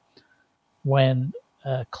era, when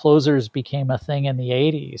closers became a thing in the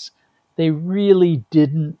 80s, they really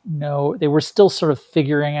didn't know. They were still sort of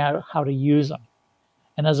figuring out how to use them.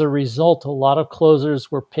 And as a result, a lot of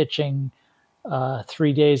closers were pitching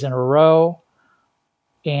 3 days in a row.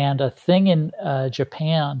 And a thing in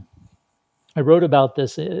Japan, I wrote about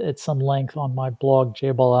this at some length on my blog,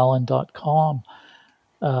 jballallen.com,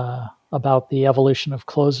 about the evolution of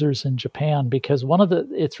closers in Japan, because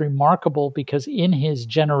it's remarkable because in his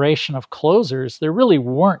generation of closers, there really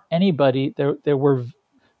weren't anybody, there were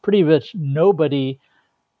pretty much nobody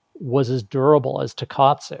was as durable as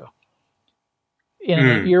Takatsu. In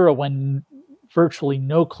an era when virtually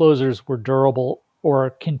no closers were durable or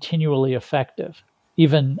continually effective.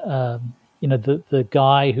 Even, the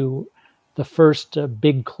guy the first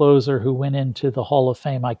big closer who went into the Hall of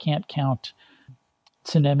Fame, I can't count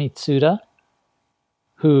Tsunemi Tsuda,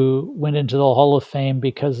 who went into the Hall of Fame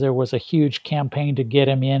because there was a huge campaign to get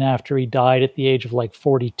him in after he died at the age of like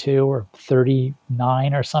 42 or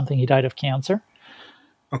 39 or something. He died of cancer.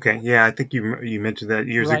 Okay, yeah, I think you mentioned that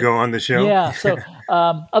years ago on the show. Yeah, so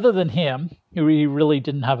other than him, he really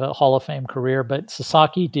didn't have a Hall of Fame career, but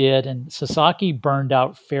Sasaki did, and Sasaki burned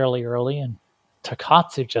out fairly early, and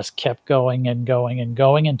Takatsu just kept going and going and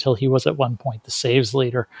going until he was at one point the saves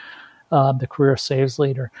leader. The career saves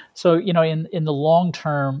leader. So, in the long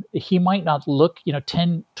term, he might not look,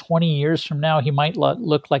 10, 20 years from now, he might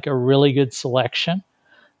look like a really good selection.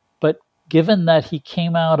 But given that he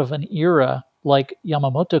came out of an era, like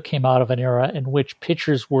Yamamoto came out of an era in which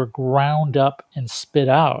pitchers were ground up and spit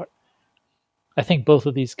out, I think both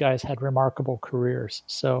of these guys had remarkable careers.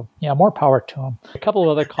 So, yeah, more power to them. A couple of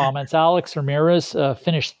other comments. Alex Ramirez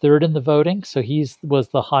finished third in the voting, so he was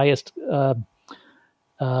the highest.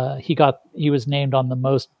 He was named on the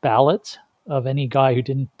most ballots of any guy who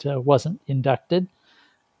wasn't inducted.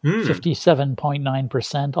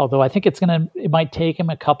 57.9%. Although I think it might take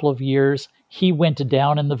him a couple of years. He went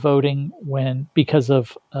down in the voting because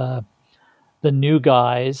of the new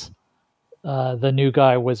guys. The new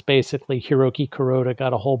guy was basically Hiroki Kuroda,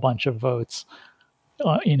 got a whole bunch of votes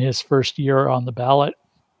in his first year on the ballot.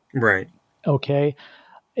 Right. Okay.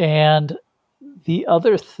 And the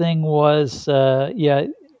other thing was, Motonobu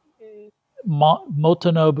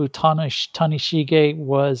Tanishige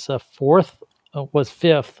was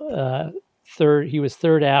fifth. Third, he was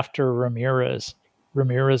third after Ramirez,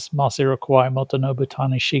 Masahiro Kawai, Motonobu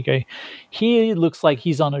Tanishige. He looks like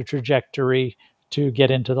he's on a trajectory to get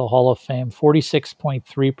into the Hall of Fame,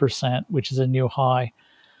 46.3%, which is a new high.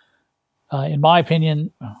 In my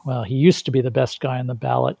opinion, well, he used to be the best guy on the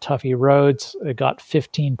ballot. Tuffy Rhodes got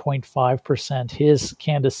 15.5%. His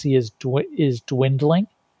candidacy is dwindling.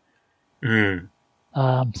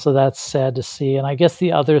 So that's sad to see. And I guess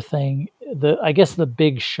the other thing, the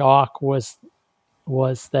big shock was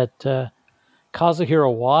that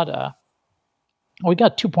Kazuhiro Wada, we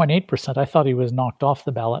got 2.8%. I thought he was knocked off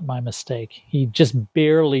the ballot. My mistake. He just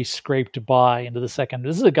barely scraped by into the second.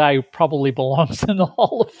 This is a guy who probably belongs in the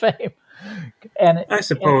Hall of Fame. And I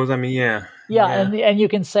suppose, yeah. And you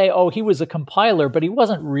can say, oh, he was a compiler, but he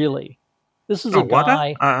wasn't really. This is a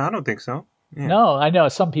guy. I don't think so. Yeah. No, I know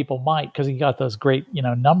some people might because he got those great,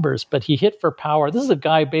 numbers, but he hit for power. This is a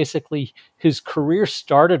guy basically whose career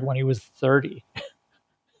started when he was 30.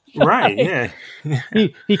 Right. Yeah.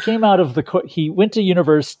 He came out of he went to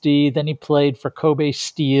university, then he played for Kobe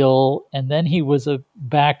Steel, and then he was a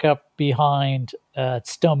backup behind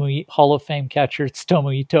Hall of Fame catcher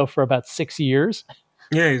Tsutomu Ito for about 6 years.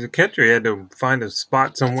 Yeah, he's a catcher. He had to find a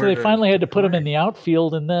spot somewhere. So they finally had to put him in the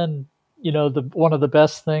outfield, and then one of the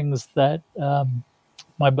best things that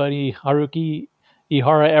my buddy Haruki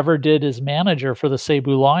Ihara ever did as manager for the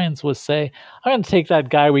Seibu Lions was say, I'm going to take that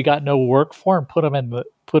guy we got no work for and put him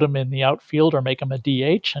in the outfield or make him a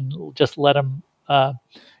DH and just let him,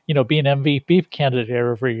 be an MVP candidate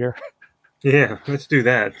every year. Yeah, let's do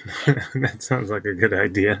that. That sounds like a good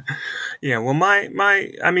idea. Yeah, well,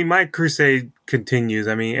 my crusade continues.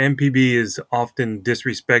 MPB is often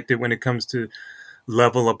disrespected when it comes to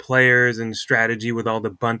level of players and strategy with all the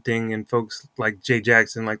bunting, and folks like Jay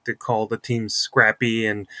Jackson like to call the team scrappy.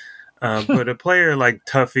 And but a player like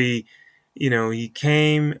Tuffy, he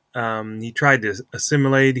came, he tried to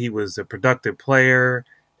assimilate. He was a productive player,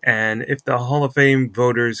 and if the Hall of Fame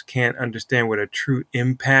voters can't understand what a true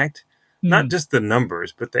impact, not just the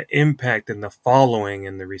numbers, but the impact and the following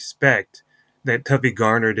and the respect that Tuffy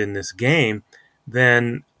garnered in this game,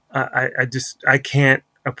 then I can't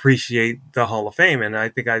appreciate the Hall of Fame. And I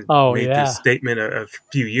think I made this statement a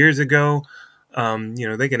few years ago.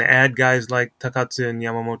 They can add guys like Takatsu and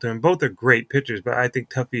Yamamoto, and both are great pitchers, but I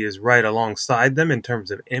think Tuffy is right alongside them in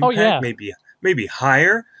terms of impact, maybe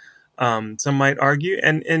higher. Some might argue.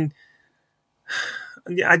 And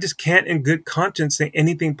I just can't in good conscience say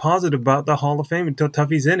anything positive about the Hall of Fame until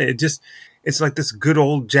Tuffy's in it. It's like this good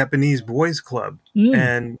old Japanese boys club.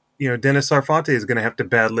 And Dennis Sarfate is going to have to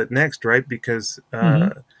battle it next, right? Because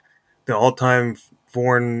the all-time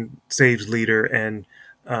foreign saves leader and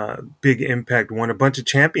big impact won a bunch of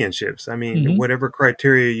championships. Whatever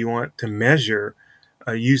criteria you want to measure,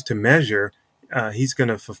 use to measure, he's going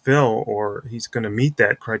to fulfill or he's going to meet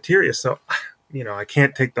that criteria. So, I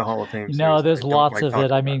can't take the Hall of Fame. No, there's lots of it.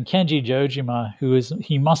 Kenji Jojima,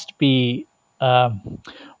 he must be,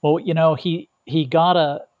 he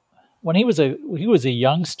got when he was a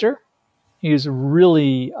youngster, he was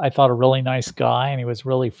really, I thought, a really nice guy, and he was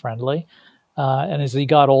really friendly. And as he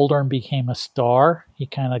got older and became a star, he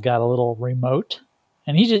kind of got a little remote.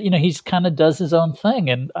 And he just, he's kind of does his own thing.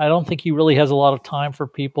 And I don't think he really has a lot of time for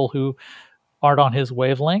people who aren't on his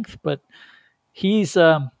wavelength, but he's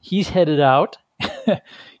headed out.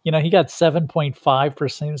 He got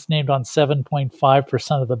 7.5%. He was named on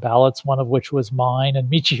 7.5% of the ballots, one of which was mine.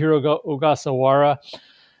 And Michihiro Ogasawara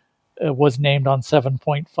was named on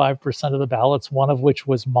 7.5% of the ballots, one of which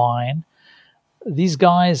was mine. These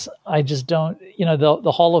guys, I just don't,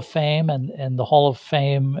 the Hall of Fame and the Hall of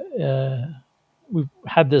Fame, we've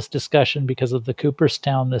had this discussion because of the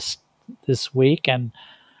Cooperstown this week, and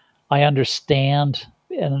I understand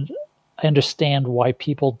why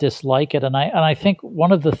people dislike it. And I think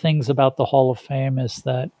one of the things about the Hall of Fame is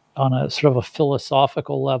that on a sort of a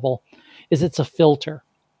philosophical level is it's a filter.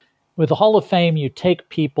 With the Hall of Fame, you take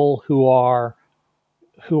people who are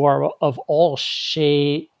of all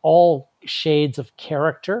shades of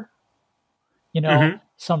character,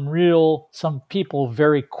 some people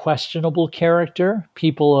very questionable character,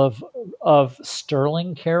 people of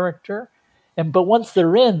sterling character. But once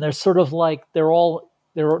they're in, they're sort of like they all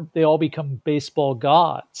become baseball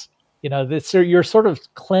gods. You're sort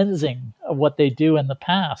of cleansing of what they do in the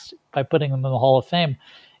past by putting them in the Hall of Fame.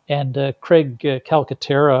 And Craig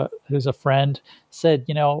Calcaterra, who's a friend, said,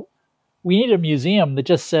 we need a museum that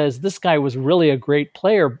just says this guy was really a great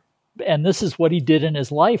player, and this is what he did in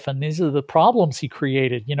his life, and these are the problems he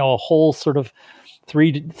created. A whole sort of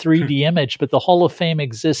 3D image, but the Hall of Fame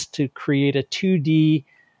exists to create a 2D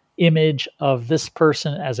image of this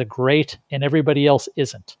person as a great, and everybody else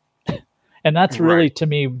isn't. And that's really, to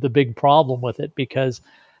me, the big problem with it, because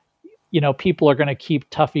people are going to keep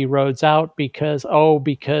Tuffy Rhodes out because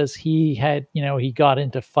he had, he got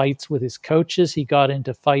into fights with his coaches. He got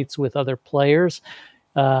into fights with other players.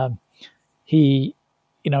 He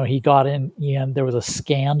got in, there was a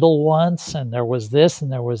scandal once, and there was this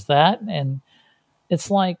and there was that. And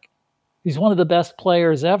it's like, he's one of the best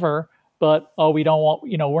players ever, but, we don't want,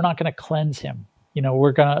 we're not going to cleanse him.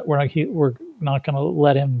 We're not going to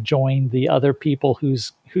let him join the other people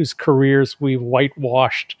whose careers we've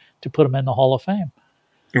whitewashed to put him in the Hall of Fame.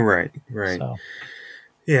 Right. So.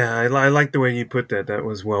 Yeah, I like the way you put that. That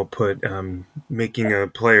was well put. Making a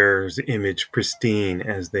player's image pristine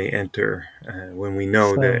as they enter, when we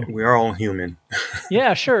know that we are all human.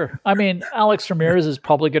 Yeah, sure. I mean, Alex Ramirez is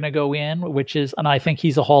probably going to go in, and I think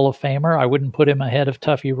he's a Hall of Famer. I wouldn't put him ahead of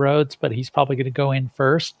Tuffy Rhodes, but he's probably going to go in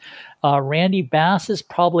first. Randy Bass is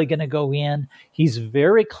probably going to go in. He's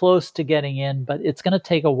very close to getting in, but it's going to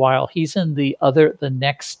take a while. He's in the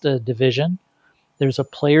next division. There's a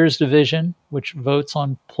players division, which votes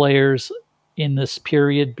on players in this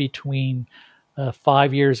period between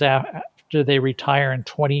 5 years after they retire and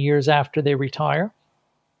 20 years after they retire.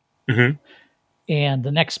 Mm-hmm. And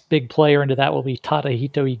the next big player into that will be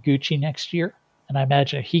Tadahito Iguchi next year. And I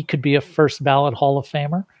imagine he could be a first ballot Hall of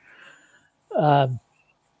Famer.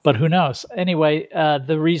 But who knows? Anyway,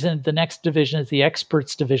 the next division is the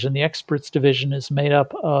experts division. The experts division is made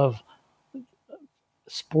up of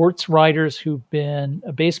sports writers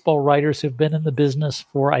baseball writers who've been in the business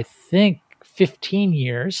for, I think, 15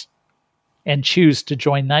 years and choose to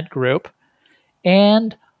join that group,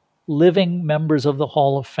 and living members of the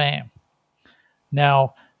Hall of Fame.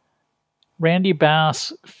 Now, Randy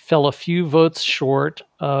Bass fell a few votes short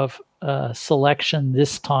of selection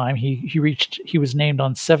this time. He was named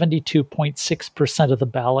on 72.6% of the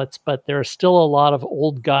ballots, but there are still a lot of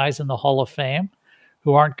old guys in the Hall of Fame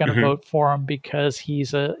who aren't going to vote for him because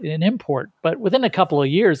he's an import. But within a couple of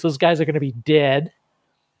years, those guys are going to be dead,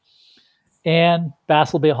 and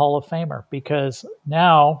Bass will be a Hall of Famer, because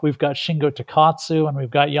now we've got Shingo Takatsu and we've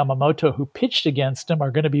got Yamamoto, who pitched against him, are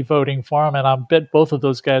going to be voting for him, and I bet both of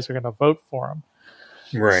those guys are going to vote for him.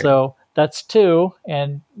 Right. So that's two,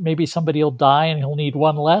 and maybe somebody will die and he'll need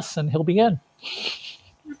one less and he'll be in.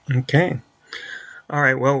 Okay. All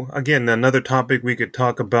right. Well, again, another topic we could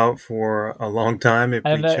talk about for a long time if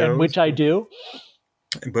we chose. And which I do.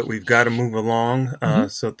 But we've got to move along.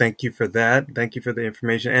 So thank you for that. Thank you for the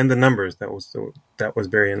information and the numbers. That was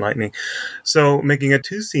very enlightening. So making a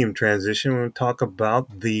two-seam transition, we'll talk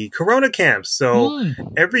about the Corona camps. So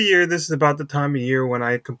every year, this is about the time of year when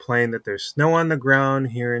I complain that there's snow on the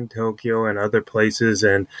ground here in Tokyo and other places.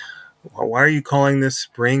 And why are you calling this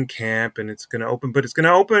spring camp? And it's going to open, but it's going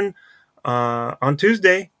to open on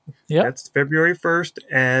Tuesday. Yeah, that's February 1st.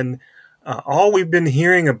 And all we've been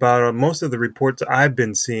hearing about, most of the reports I've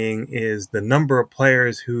been seeing, is the number of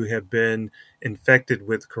players who have been infected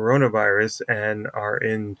with coronavirus and are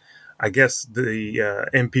in I guess the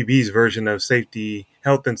MPB's version of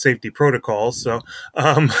health and safety protocols. So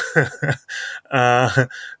the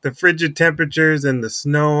frigid temperatures and the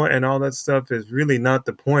snow and all that stuff is really not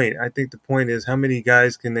the point. I think the point is how many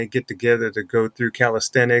guys can they get together to go through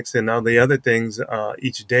calisthenics and all the other things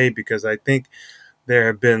each day, because I think there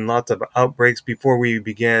have been lots of outbreaks. Before we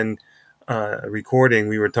began recording,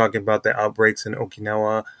 we were talking about the outbreaks in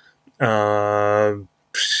Okinawa.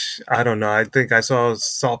 I don't know. I think I saw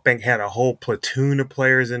SoftBank had a whole platoon of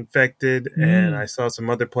players infected, and I saw some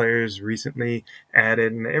other players recently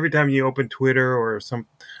added. And every time you open Twitter or some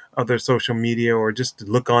other social media, or just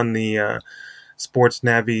look on the Sports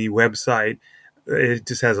Navi website, it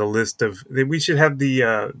just has a list of. We should have the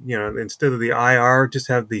instead of the IR, just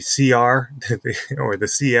have the CR or the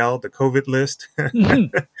CL, the COVID list.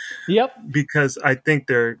 Yep. Because I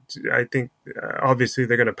think obviously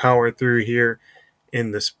they're going to power through here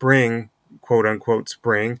in the spring, quote unquote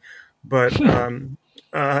spring, but you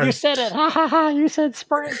said it, ha ha ha! You said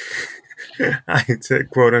spring. I said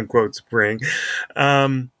quote unquote spring.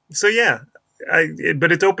 So yeah, but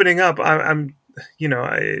it's opening up. I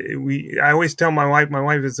always tell my wife. My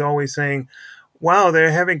wife is always saying, "Wow,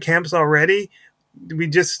 they're having camps already. We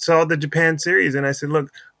just saw the Japan series," and I said,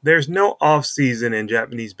 "Look, there's no off season in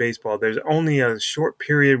Japanese baseball. There's only a short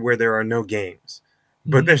period where there are no games."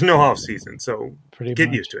 But there's no off season, so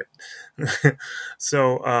get used to it.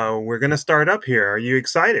 So we're going to start up here. Are you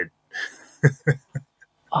excited?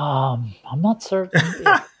 I'm not certain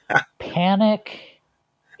if panic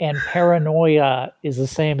and paranoia is the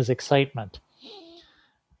same as excitement.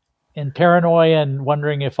 In paranoia and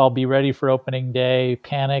wondering if I'll be ready for opening day,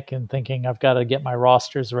 panic and thinking I've got to get my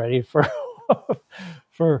rosters ready for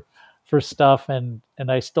for stuff, and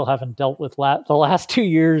I still haven't dealt with the last 2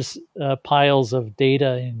 years piles of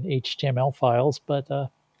data in HTML files. But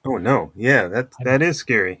oh no, yeah, that is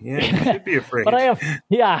scary. Yeah, you should be afraid. But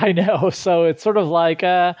I know. So it's sort of like,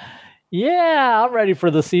 yeah, I'm ready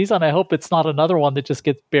for the season. I hope it's not another one that just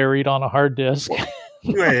gets buried on a hard disk.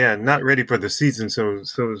 yeah, not ready for the season. So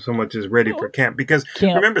much as ready for camp, because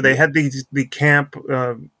remember they had the camp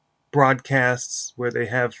broadcasts where they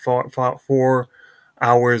have 4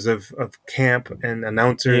 hours of camp and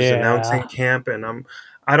announcers announcing camp, and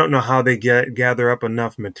I don't know how they gather up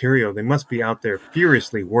enough material. They must be out there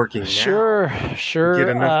furiously working now. Sure. Get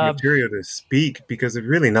enough material to speak, because there's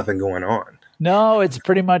really nothing going on. No, it's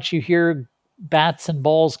pretty much you hear bats and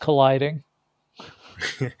balls colliding.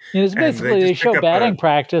 It's basically they show batting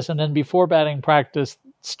practice, and then before batting practice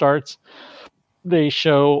starts, they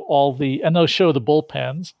show they'll show the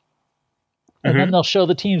bullpens. And then they'll show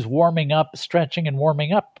the teams warming up, stretching and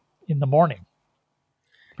warming up in the morning.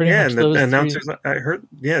 Pretty much and the announcers, I heard,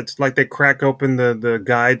 it's like they crack open the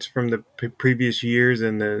guides from the previous years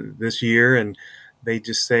and this year, and they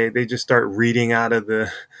just start reading out of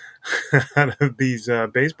these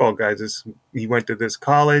baseball guides. He went to this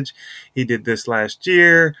college, he did this last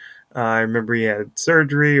year. I remember he had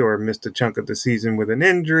surgery or missed a chunk of the season with an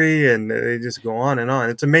injury, and they just go on and on.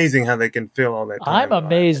 It's amazing how they can fill all that time. I'm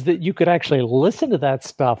amazed that you could actually listen to that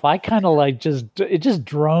stuff. I kind of it just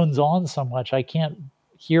drones on so much. I can't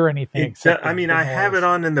hear anything. I have it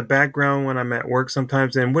on in the background when I'm at work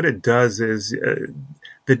sometimes, and what it does is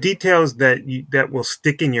the details that will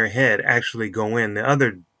stick in your head actually go in. The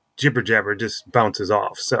other jibber jabber just bounces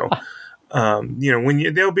off. So.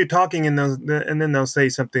 When they'll be talking and then they'll say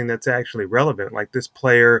something that's actually relevant, like this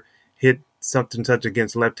player hit something such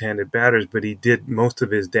against left-handed batters, but he did most of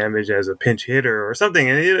his damage as a pinch hitter or something,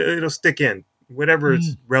 and it'll stick in. Whatever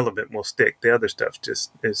is relevant will stick. The other stuff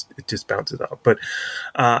just bounces off. But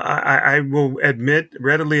I will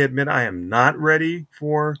readily admit, I am not ready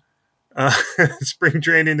for spring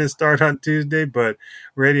training to start on Tuesday, but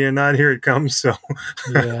ready or not, here it comes. So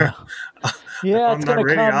yeah. Yeah, if I'm not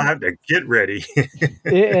ready, I'll have to get ready.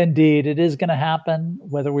 Indeed, it is going to happen,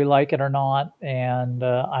 whether we like it or not. And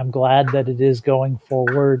I'm glad that it is going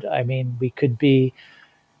forward. I mean, we could be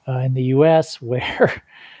in the U.S. where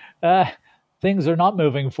things are not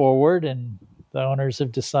moving forward, and the owners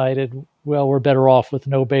have decided, well, we're better off with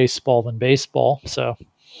no baseball than baseball. So.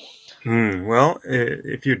 Well,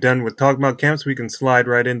 if you're done with talking about camps, we can slide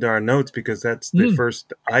right into our notes, because that's the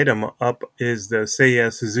first item up is the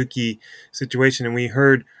Seiya Suzuki situation. And we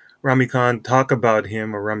heard Rami-chan talk about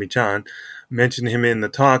him, or Rami-chan mention him in the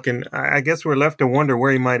talk. And I guess we're left to wonder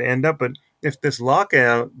where he might end up. But if this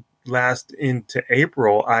lockout lasts into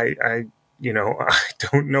April, I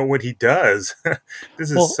don't know what he does. This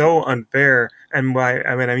is so unfair. And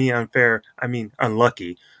I mean unfair, I mean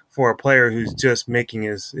unlucky for a player who's just making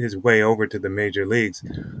his way over to the major leagues.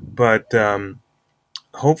 But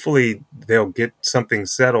hopefully they'll get something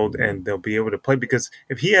settled and they'll be able to play, because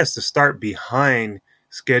if he has to start behind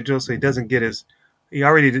schedule, so he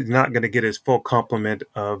already is not going to get his full complement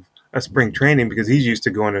of a spring training, because he's used to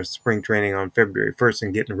going to spring training on February 1st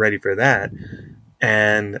and getting ready for that.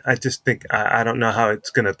 And I just think, I don't know how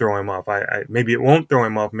it's going to throw him off. Maybe it won't throw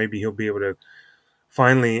him off. Maybe he'll be able to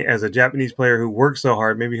finally, as a Japanese player who works so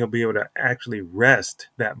hard, maybe he'll be able to actually rest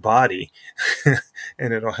that body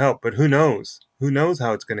and it'll help. But who knows? Who knows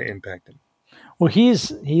how it's going to impact him? Well,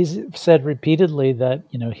 he's said repeatedly that,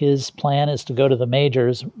 his plan is to go to the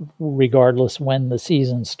majors regardless when the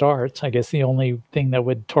season starts. I guess the only thing that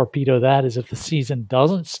would torpedo that is if the season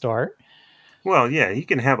doesn't start. Well, yeah, he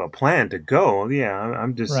can have a plan to go. Yeah,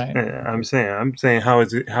 I'm just, right. I'm saying, how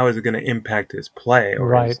is it going to impact his play? Or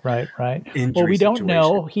right. Injury well, we don't situation?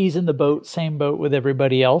 know. He's in the same boat with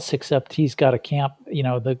everybody else, except he's got a camp.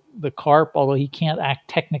 The carp, although he can't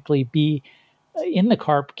technically be in the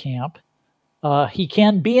carp camp, he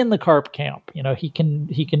can be in the carp camp. He can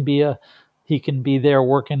be there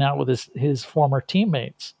working out with his former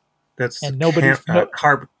teammates. That's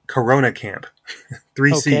carp Corona camp.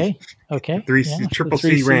 3C. Okay. 3C, Triple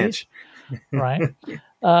C Ranch. Right.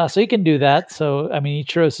 So he can do that. So,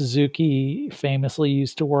 Ichiro Suzuki famously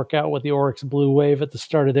used to work out with the Oryx Blue Wave at the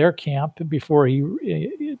start of their camp before he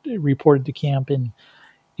reported to camp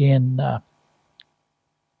in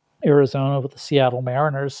Arizona with the Seattle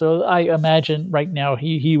Mariners. So I imagine right now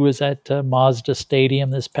he was at Mazda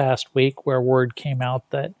Stadium this past week, where word came out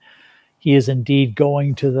that he is indeed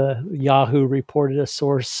going to Yahoo reported a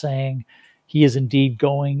source saying he is indeed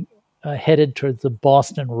going headed towards the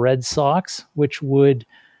Boston Red Sox, which would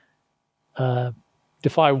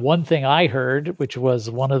defy one thing I heard, which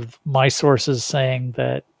was one of my sources saying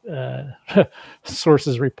that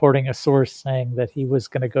sources reporting a source saying that he was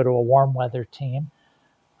going to go to a warm weather team.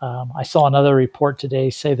 I saw another report today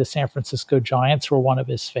say the San Francisco Giants were one of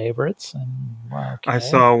his favorites. And I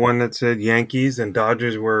saw one that said Yankees and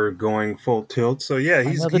Dodgers were going full tilt. So, yeah,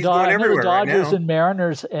 he's going everywhere. The Dodgers right now. and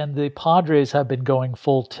Mariners and the Padres have been going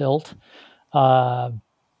full tilt.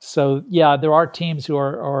 So, yeah, there are teams who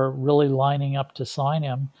are really lining up to sign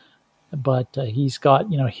him. But he's got,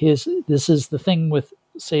 this is the thing with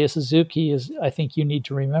Seiya Suzuki is I think you need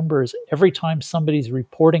to remember is every time somebody's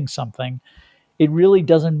reporting something, it really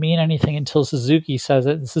doesn't mean anything until Suzuki says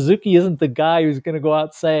it. And Suzuki isn't the guy who's going to go out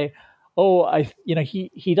and say,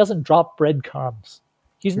 he doesn't drop breadcrumbs.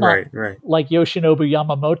 He's not like Yoshinobu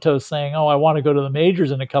Yamamoto saying, I want to go to the majors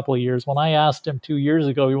in a couple of years. When I asked him 2 years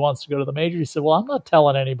ago, he wants to go to the majors. He said, well, I'm not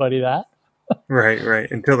telling anybody that.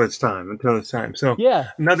 Right. Until it's time. So yeah,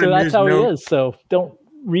 another so that's news how note. he is. So don't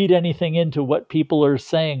read anything into what people are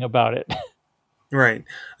saying about it. Right.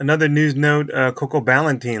 Another news note, Coco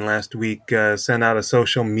Balentien last week sent out a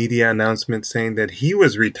social media announcement saying that he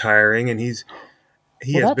was retiring, and he has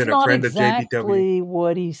been a friend of JBW. That's not exactly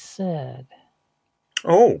what he said.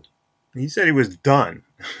 Oh, he said he was done.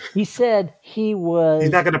 He said he was...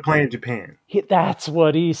 He's not going to play in Japan. That's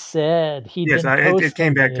what he said. It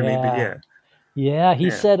came back to me, but yeah. Yeah, he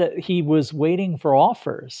said he was waiting for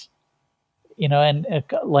offers. And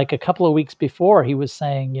like a couple of weeks before, he was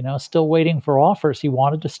saying, still waiting for offers. He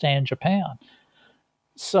wanted to stay in Japan.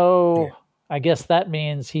 So I guess that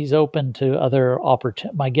means he's open to other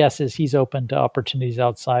opportunities. My guess is he's open to opportunities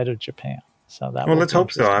outside of Japan. So let's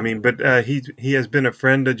hope so. But he has been a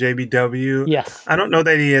friend of JBW. Yes. I don't know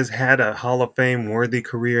that he has had a Hall of Fame worthy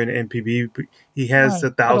career in NPB. He has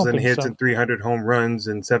 1,000 hits and 300 home runs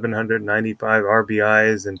and 795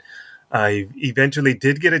 RBIs, and he eventually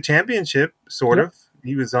did get a championship, sort of.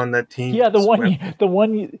 He was on that team. Yeah,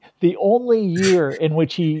 the only year in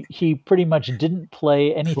which he pretty much didn't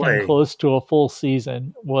play anything close to a full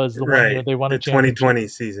season was the one year they won a championship. 2020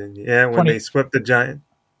 season. Yeah, when they swept the Giants.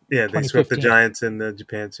 Yeah, they swept the Giants in the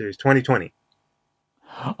Japan series. 2020.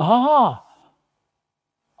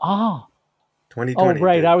 2020. Oh,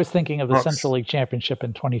 right. I was thinking of the Central League Championship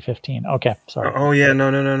in 2015. Okay, sorry. Oh, yeah.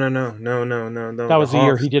 No. That was the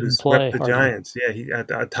year he didn't play. The Giants. Yeah, he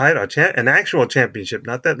had a title, an actual championship,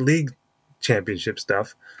 not that league championship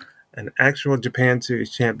stuff, an actual Japan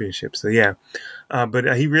Series championship. So, yeah.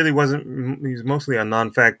 But he really wasn't, he was mostly a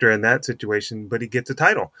non-factor in that situation, but he gets a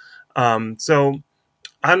title. So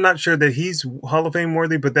I'm not sure that he's Hall of Fame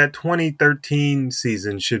worthy, but that 2013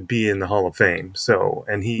 season should be in the Hall of Fame. So,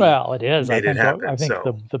 and he it is. Made it happen. I think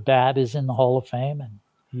the bat is in the Hall of Fame, and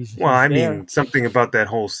he's mean, something about that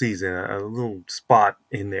whole season, a little spot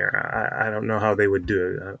in there. I don't know how they would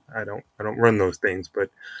do it. I don't run those things,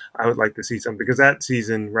 but I would like to see something because that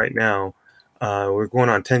season right now, we're going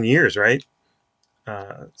on 10 years, right?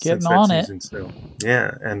 Getting since that on it. season. So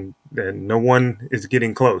yeah, and no one is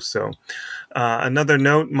getting close. So another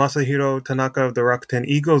note: Masahiro Tanaka of the Rakuten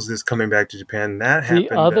Eagles is coming back to Japan. That happened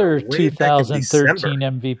The other way back in 2013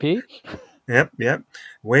 December. MVP. Yep.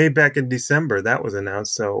 Way back in December, that was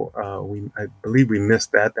announced. So I believe we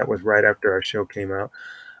missed that. That was right after our show came out.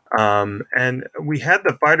 And we had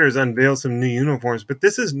the fighters unveil some new uniforms, but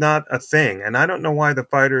this is not a thing. And I don't know why the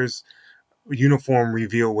fighters uniform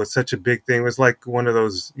reveal was such a big thing. It was like one of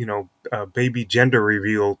those, baby gender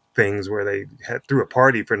reveal things where they threw a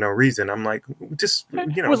party for no reason. I'm like, just,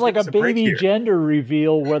 it was like a baby gender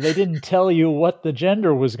reveal where they didn't tell you what the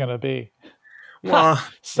gender was going to be. Well,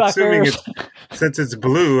 assuming since it's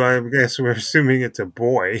blue, I guess we're assuming it's a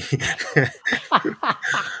boy.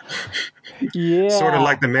 Yeah, sort of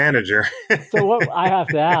like the manager. So what I have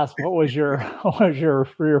to ask, what was your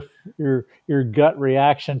gut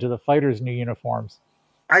reaction to the fighters' new uniforms?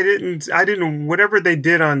 I didn't. Whatever they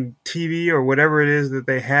did on TV or whatever it is that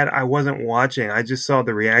they had, I wasn't watching. I just saw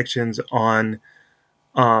the reactions on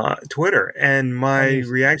Twitter, and my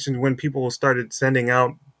reaction when people started sending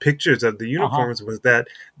out pictures of the uniforms was that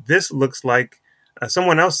this looks like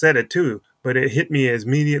someone else said it too, but it hit me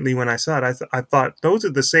immediately when I saw it. I thought those are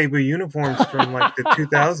the Seibu uniforms from like the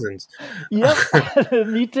 2000s. Yep,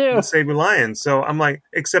 me too. The Seibu Lions. So I'm like,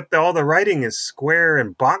 except that all the writing is square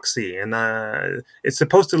and boxy, and it's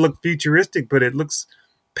supposed to look futuristic, but it looks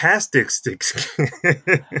plastic sticks.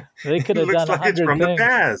 They could have done like 100 it's from things. the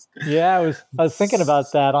past. Yeah, I was thinking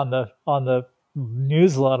about that on the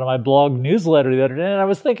newsletter, my blog newsletter the other day, and I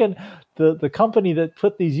was thinking the company that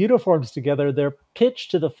put these uniforms together, their pitch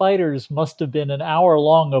to the fighters must have been an hour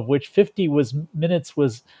long, of which 50 minutes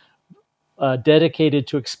was dedicated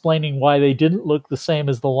to explaining why they didn't look the same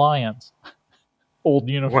as the Lions. Old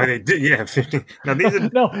uniform. Why they did, yeah. Now these are,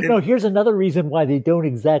 no. Here's another reason why they don't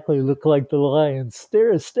exactly look like the Lions.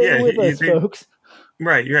 Stay with us, folks.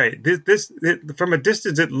 Right. This from a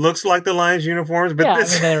distance, it looks like the Lions uniforms, but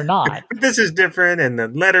they're not. But this is different, and the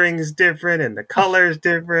lettering is different, and the color is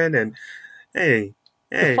different, and hey,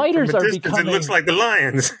 the fighters from a are distance, becoming. It looks like the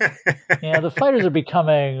Lions. Yeah, the fighters are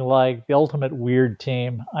becoming like the ultimate weird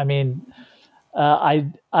team. I mean,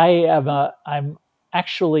 I'm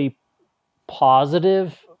actually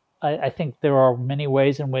positive. I think there are many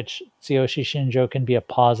ways in which Tsuyoshi Shinjo can be a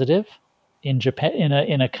positive in Japan,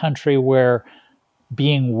 in a country where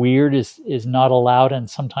being weird is not allowed, and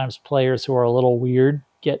sometimes players who are a little weird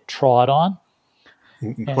get trod on.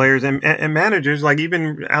 Players and managers, like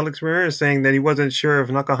even Alex Ramirez saying that he wasn't sure if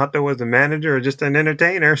Nakahata was a manager or just an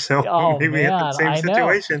entertainer. So maybe we had the same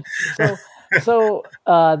situation. So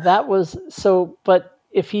that was so. But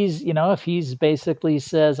if he's basically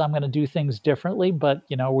says, I'm going to do things differently, but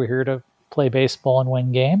we're here to play baseball and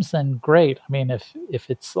win games, then great. I mean, if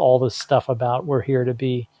it's all this stuff about we're here to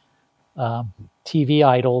be TV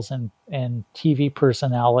idols and TV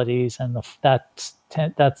personalities, and that's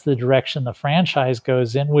the direction the franchise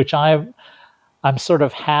goes in, which I'm sort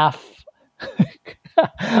of half.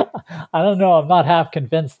 I don't know. I'm not half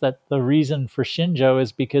convinced that the reason for Shinjo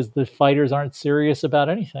is because the fighters aren't serious about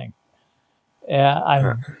anything.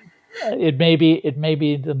 It may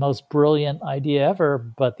be the most brilliant idea ever,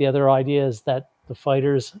 but the other idea is that the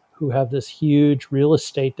fighters who have this huge real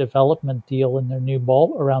estate development deal in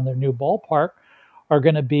around their new ballpark are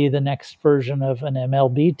going to be the next version of an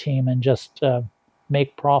MLB team and just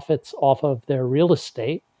make profits off of their real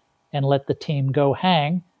estate and let the team go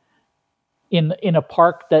hang in a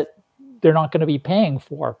park that they're not going to be paying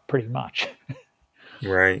for, pretty much.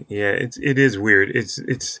 Right. Yeah. It is weird.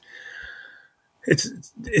 It's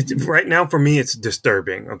right now for me. It's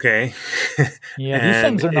disturbing. Okay. Yeah. These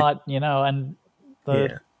things are not.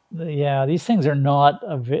 These things are not.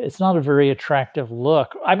 It's not a very attractive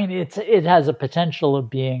look. I mean, it has a potential of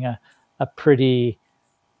being a pretty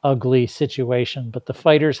ugly situation. But the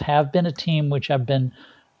fighters have been a team which have been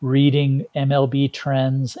reading MLB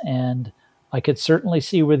trends, and I could certainly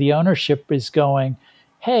see where the ownership is going.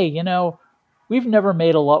 Hey, we've never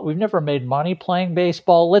made money playing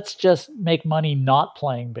baseball. Let's just make money not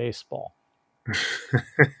playing baseball.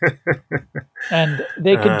 And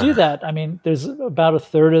they could do that. I mean, there's about a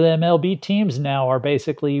third of the MLB teams now are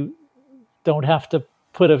basically don't have to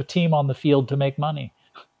put a team on the field to make money.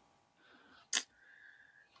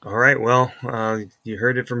 All right. Well, you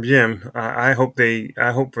heard it from Jim. I hope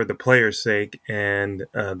for the players' sake and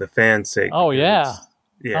the fans' sake. Oh yeah.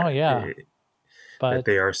 But that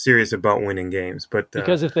they are serious about winning games. But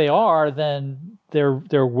because if they are, then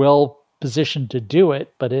they're well positioned to do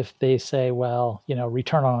it. But if they say, well,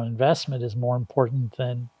 return on investment is more important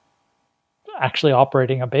than actually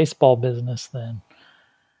operating a baseball business, then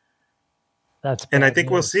And I think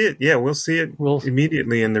we'll see it. Yeah, we'll see it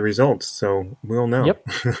immediately in the results. So we'll know. Yep.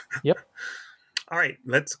 Yep. All right,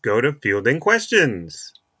 let's go to fielding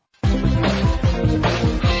questions.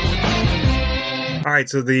 All right,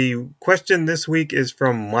 so the question this week is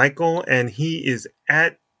from Michael, and he is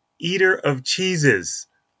at Eater of Cheeses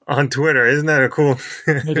on Twitter. Isn't that a cool?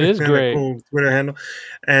 It is great. A cool Twitter handle.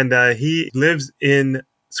 And he lives in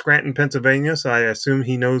Scranton, Pennsylvania, so I assume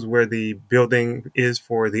he knows where the building is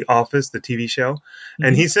for The Office, the TV show. Mm-hmm.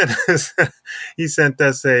 And he sent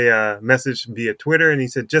us a message via Twitter, and he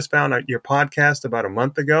said, "Just found out your podcast about a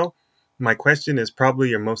month ago. My question is probably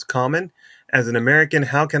your most common. As an American,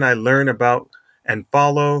 how can I learn about and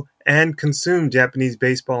follow and consume Japanese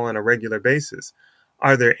baseball on a regular basis?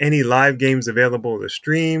 Are there any live games available to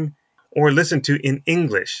stream or listen to in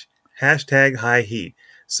English? #HighHeat."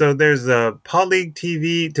 So there's a Polyg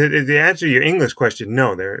TV. To answer your English question,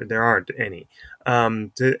 no, there aren't any.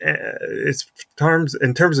 It's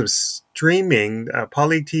in terms of streaming,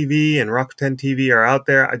 Polyg TV and Rakuten TV are out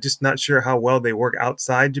there. I'm just not sure how well they work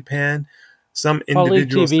outside Japan. Some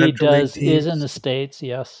individual Polyg TV is in the States,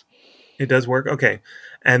 yes. It does work? Okay.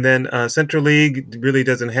 And then Central League really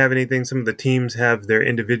doesn't have anything. Some of the teams have their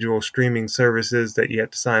individual streaming services that you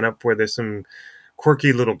have to sign up for. There's some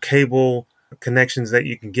quirky little cable connections that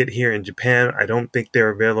you can get here in Japan. I don't think they're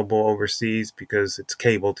available overseas because it's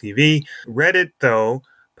cable TV. Reddit, though,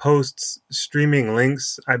 posts streaming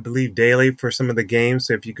links, I believe, daily for some of the games.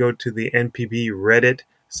 So if you go to the NPB Reddit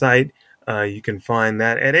site, you can find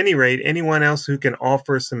that. At any rate, anyone else who can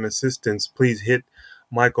offer some assistance, please hit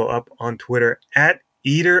Michael up on Twitter at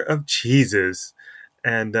Eater of Cheeses.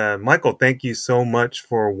 And Michael, thank you so much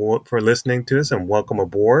for listening to us and welcome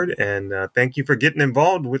aboard. And thank you for getting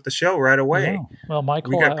involved with the show right away. Yeah. Well,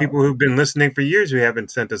 Michael, we got people who've been listening for years who haven't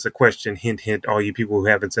sent us a question. Hint, hint, all you people who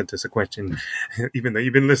haven't sent us a question, even though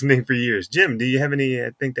you've been listening for years. Jim, do you have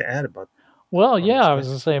anything to add about that? Well, yeah, I was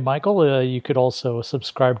going to say, Michael, you could also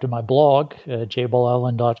subscribe to my blog,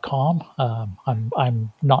 jballen.com.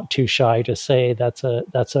 I'm not too shy to say that's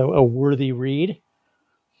a worthy read.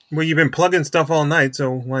 Well, you've been plugging stuff all night,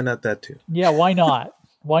 so why not that too? Yeah, why not?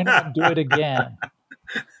 Why not do it again?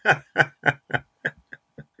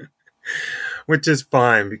 Which is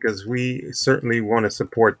fine, because we certainly want to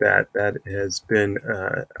support that. That has been,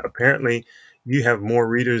 apparently, you have more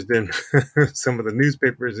readers than some of the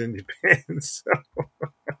newspapers in Japan. So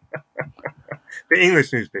the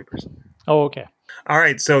English newspapers. Oh, okay. All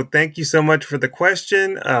right. So thank you so much for the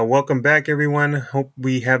question. Welcome back, everyone. Hope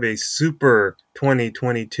we have a super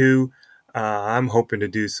 2022. I'm hoping to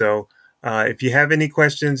do so. If you have any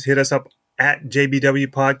questions, hit us up at JBW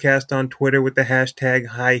Podcast on Twitter with the hashtag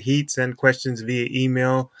HighHeat. Send questions via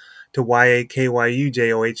email to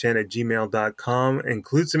yakyujohn@gmail.com.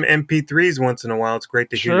 Include some MP3s once in a while. It's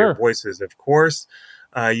great to hear your voices, of course.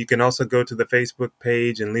 You can also go to the Facebook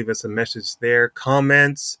page and leave us a message there.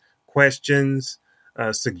 Comments, questions,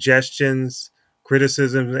 suggestions,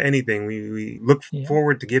 criticisms, anything. We look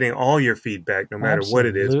forward to getting all your feedback, no matter what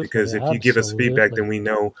it is, because if you give us feedback, then we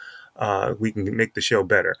know we can make the show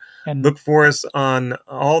better. And look for us on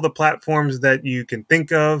all the platforms that you can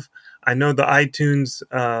think of. I know the iTunes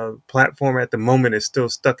platform at the moment is still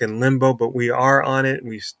stuck in limbo, but we are on it.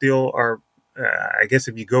 We still are. I guess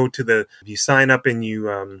if you sign up and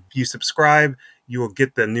you subscribe, you will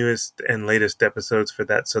get the newest and latest episodes for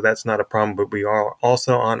that. So that's not a problem. But we are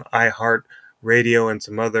also on iHeartRadio and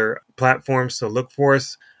some other platforms. So look for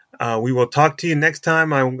us. We will talk to you next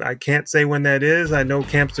time. I can't say when that is. I know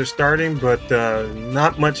camps are starting, but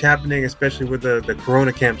not much happening, especially with the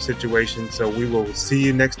Corona camp situation. So we will see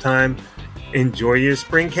you next time. Enjoy your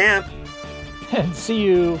spring camp. And see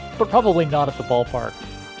you, but probably not at the ballpark.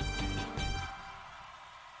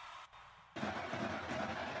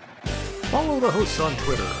 Follow the hosts on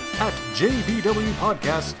Twitter at JBW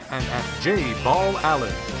Podcast and at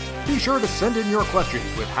JBallAllen. Be sure to send in your questions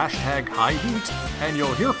with hashtag HighHeat, and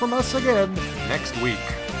you'll hear from us again next week.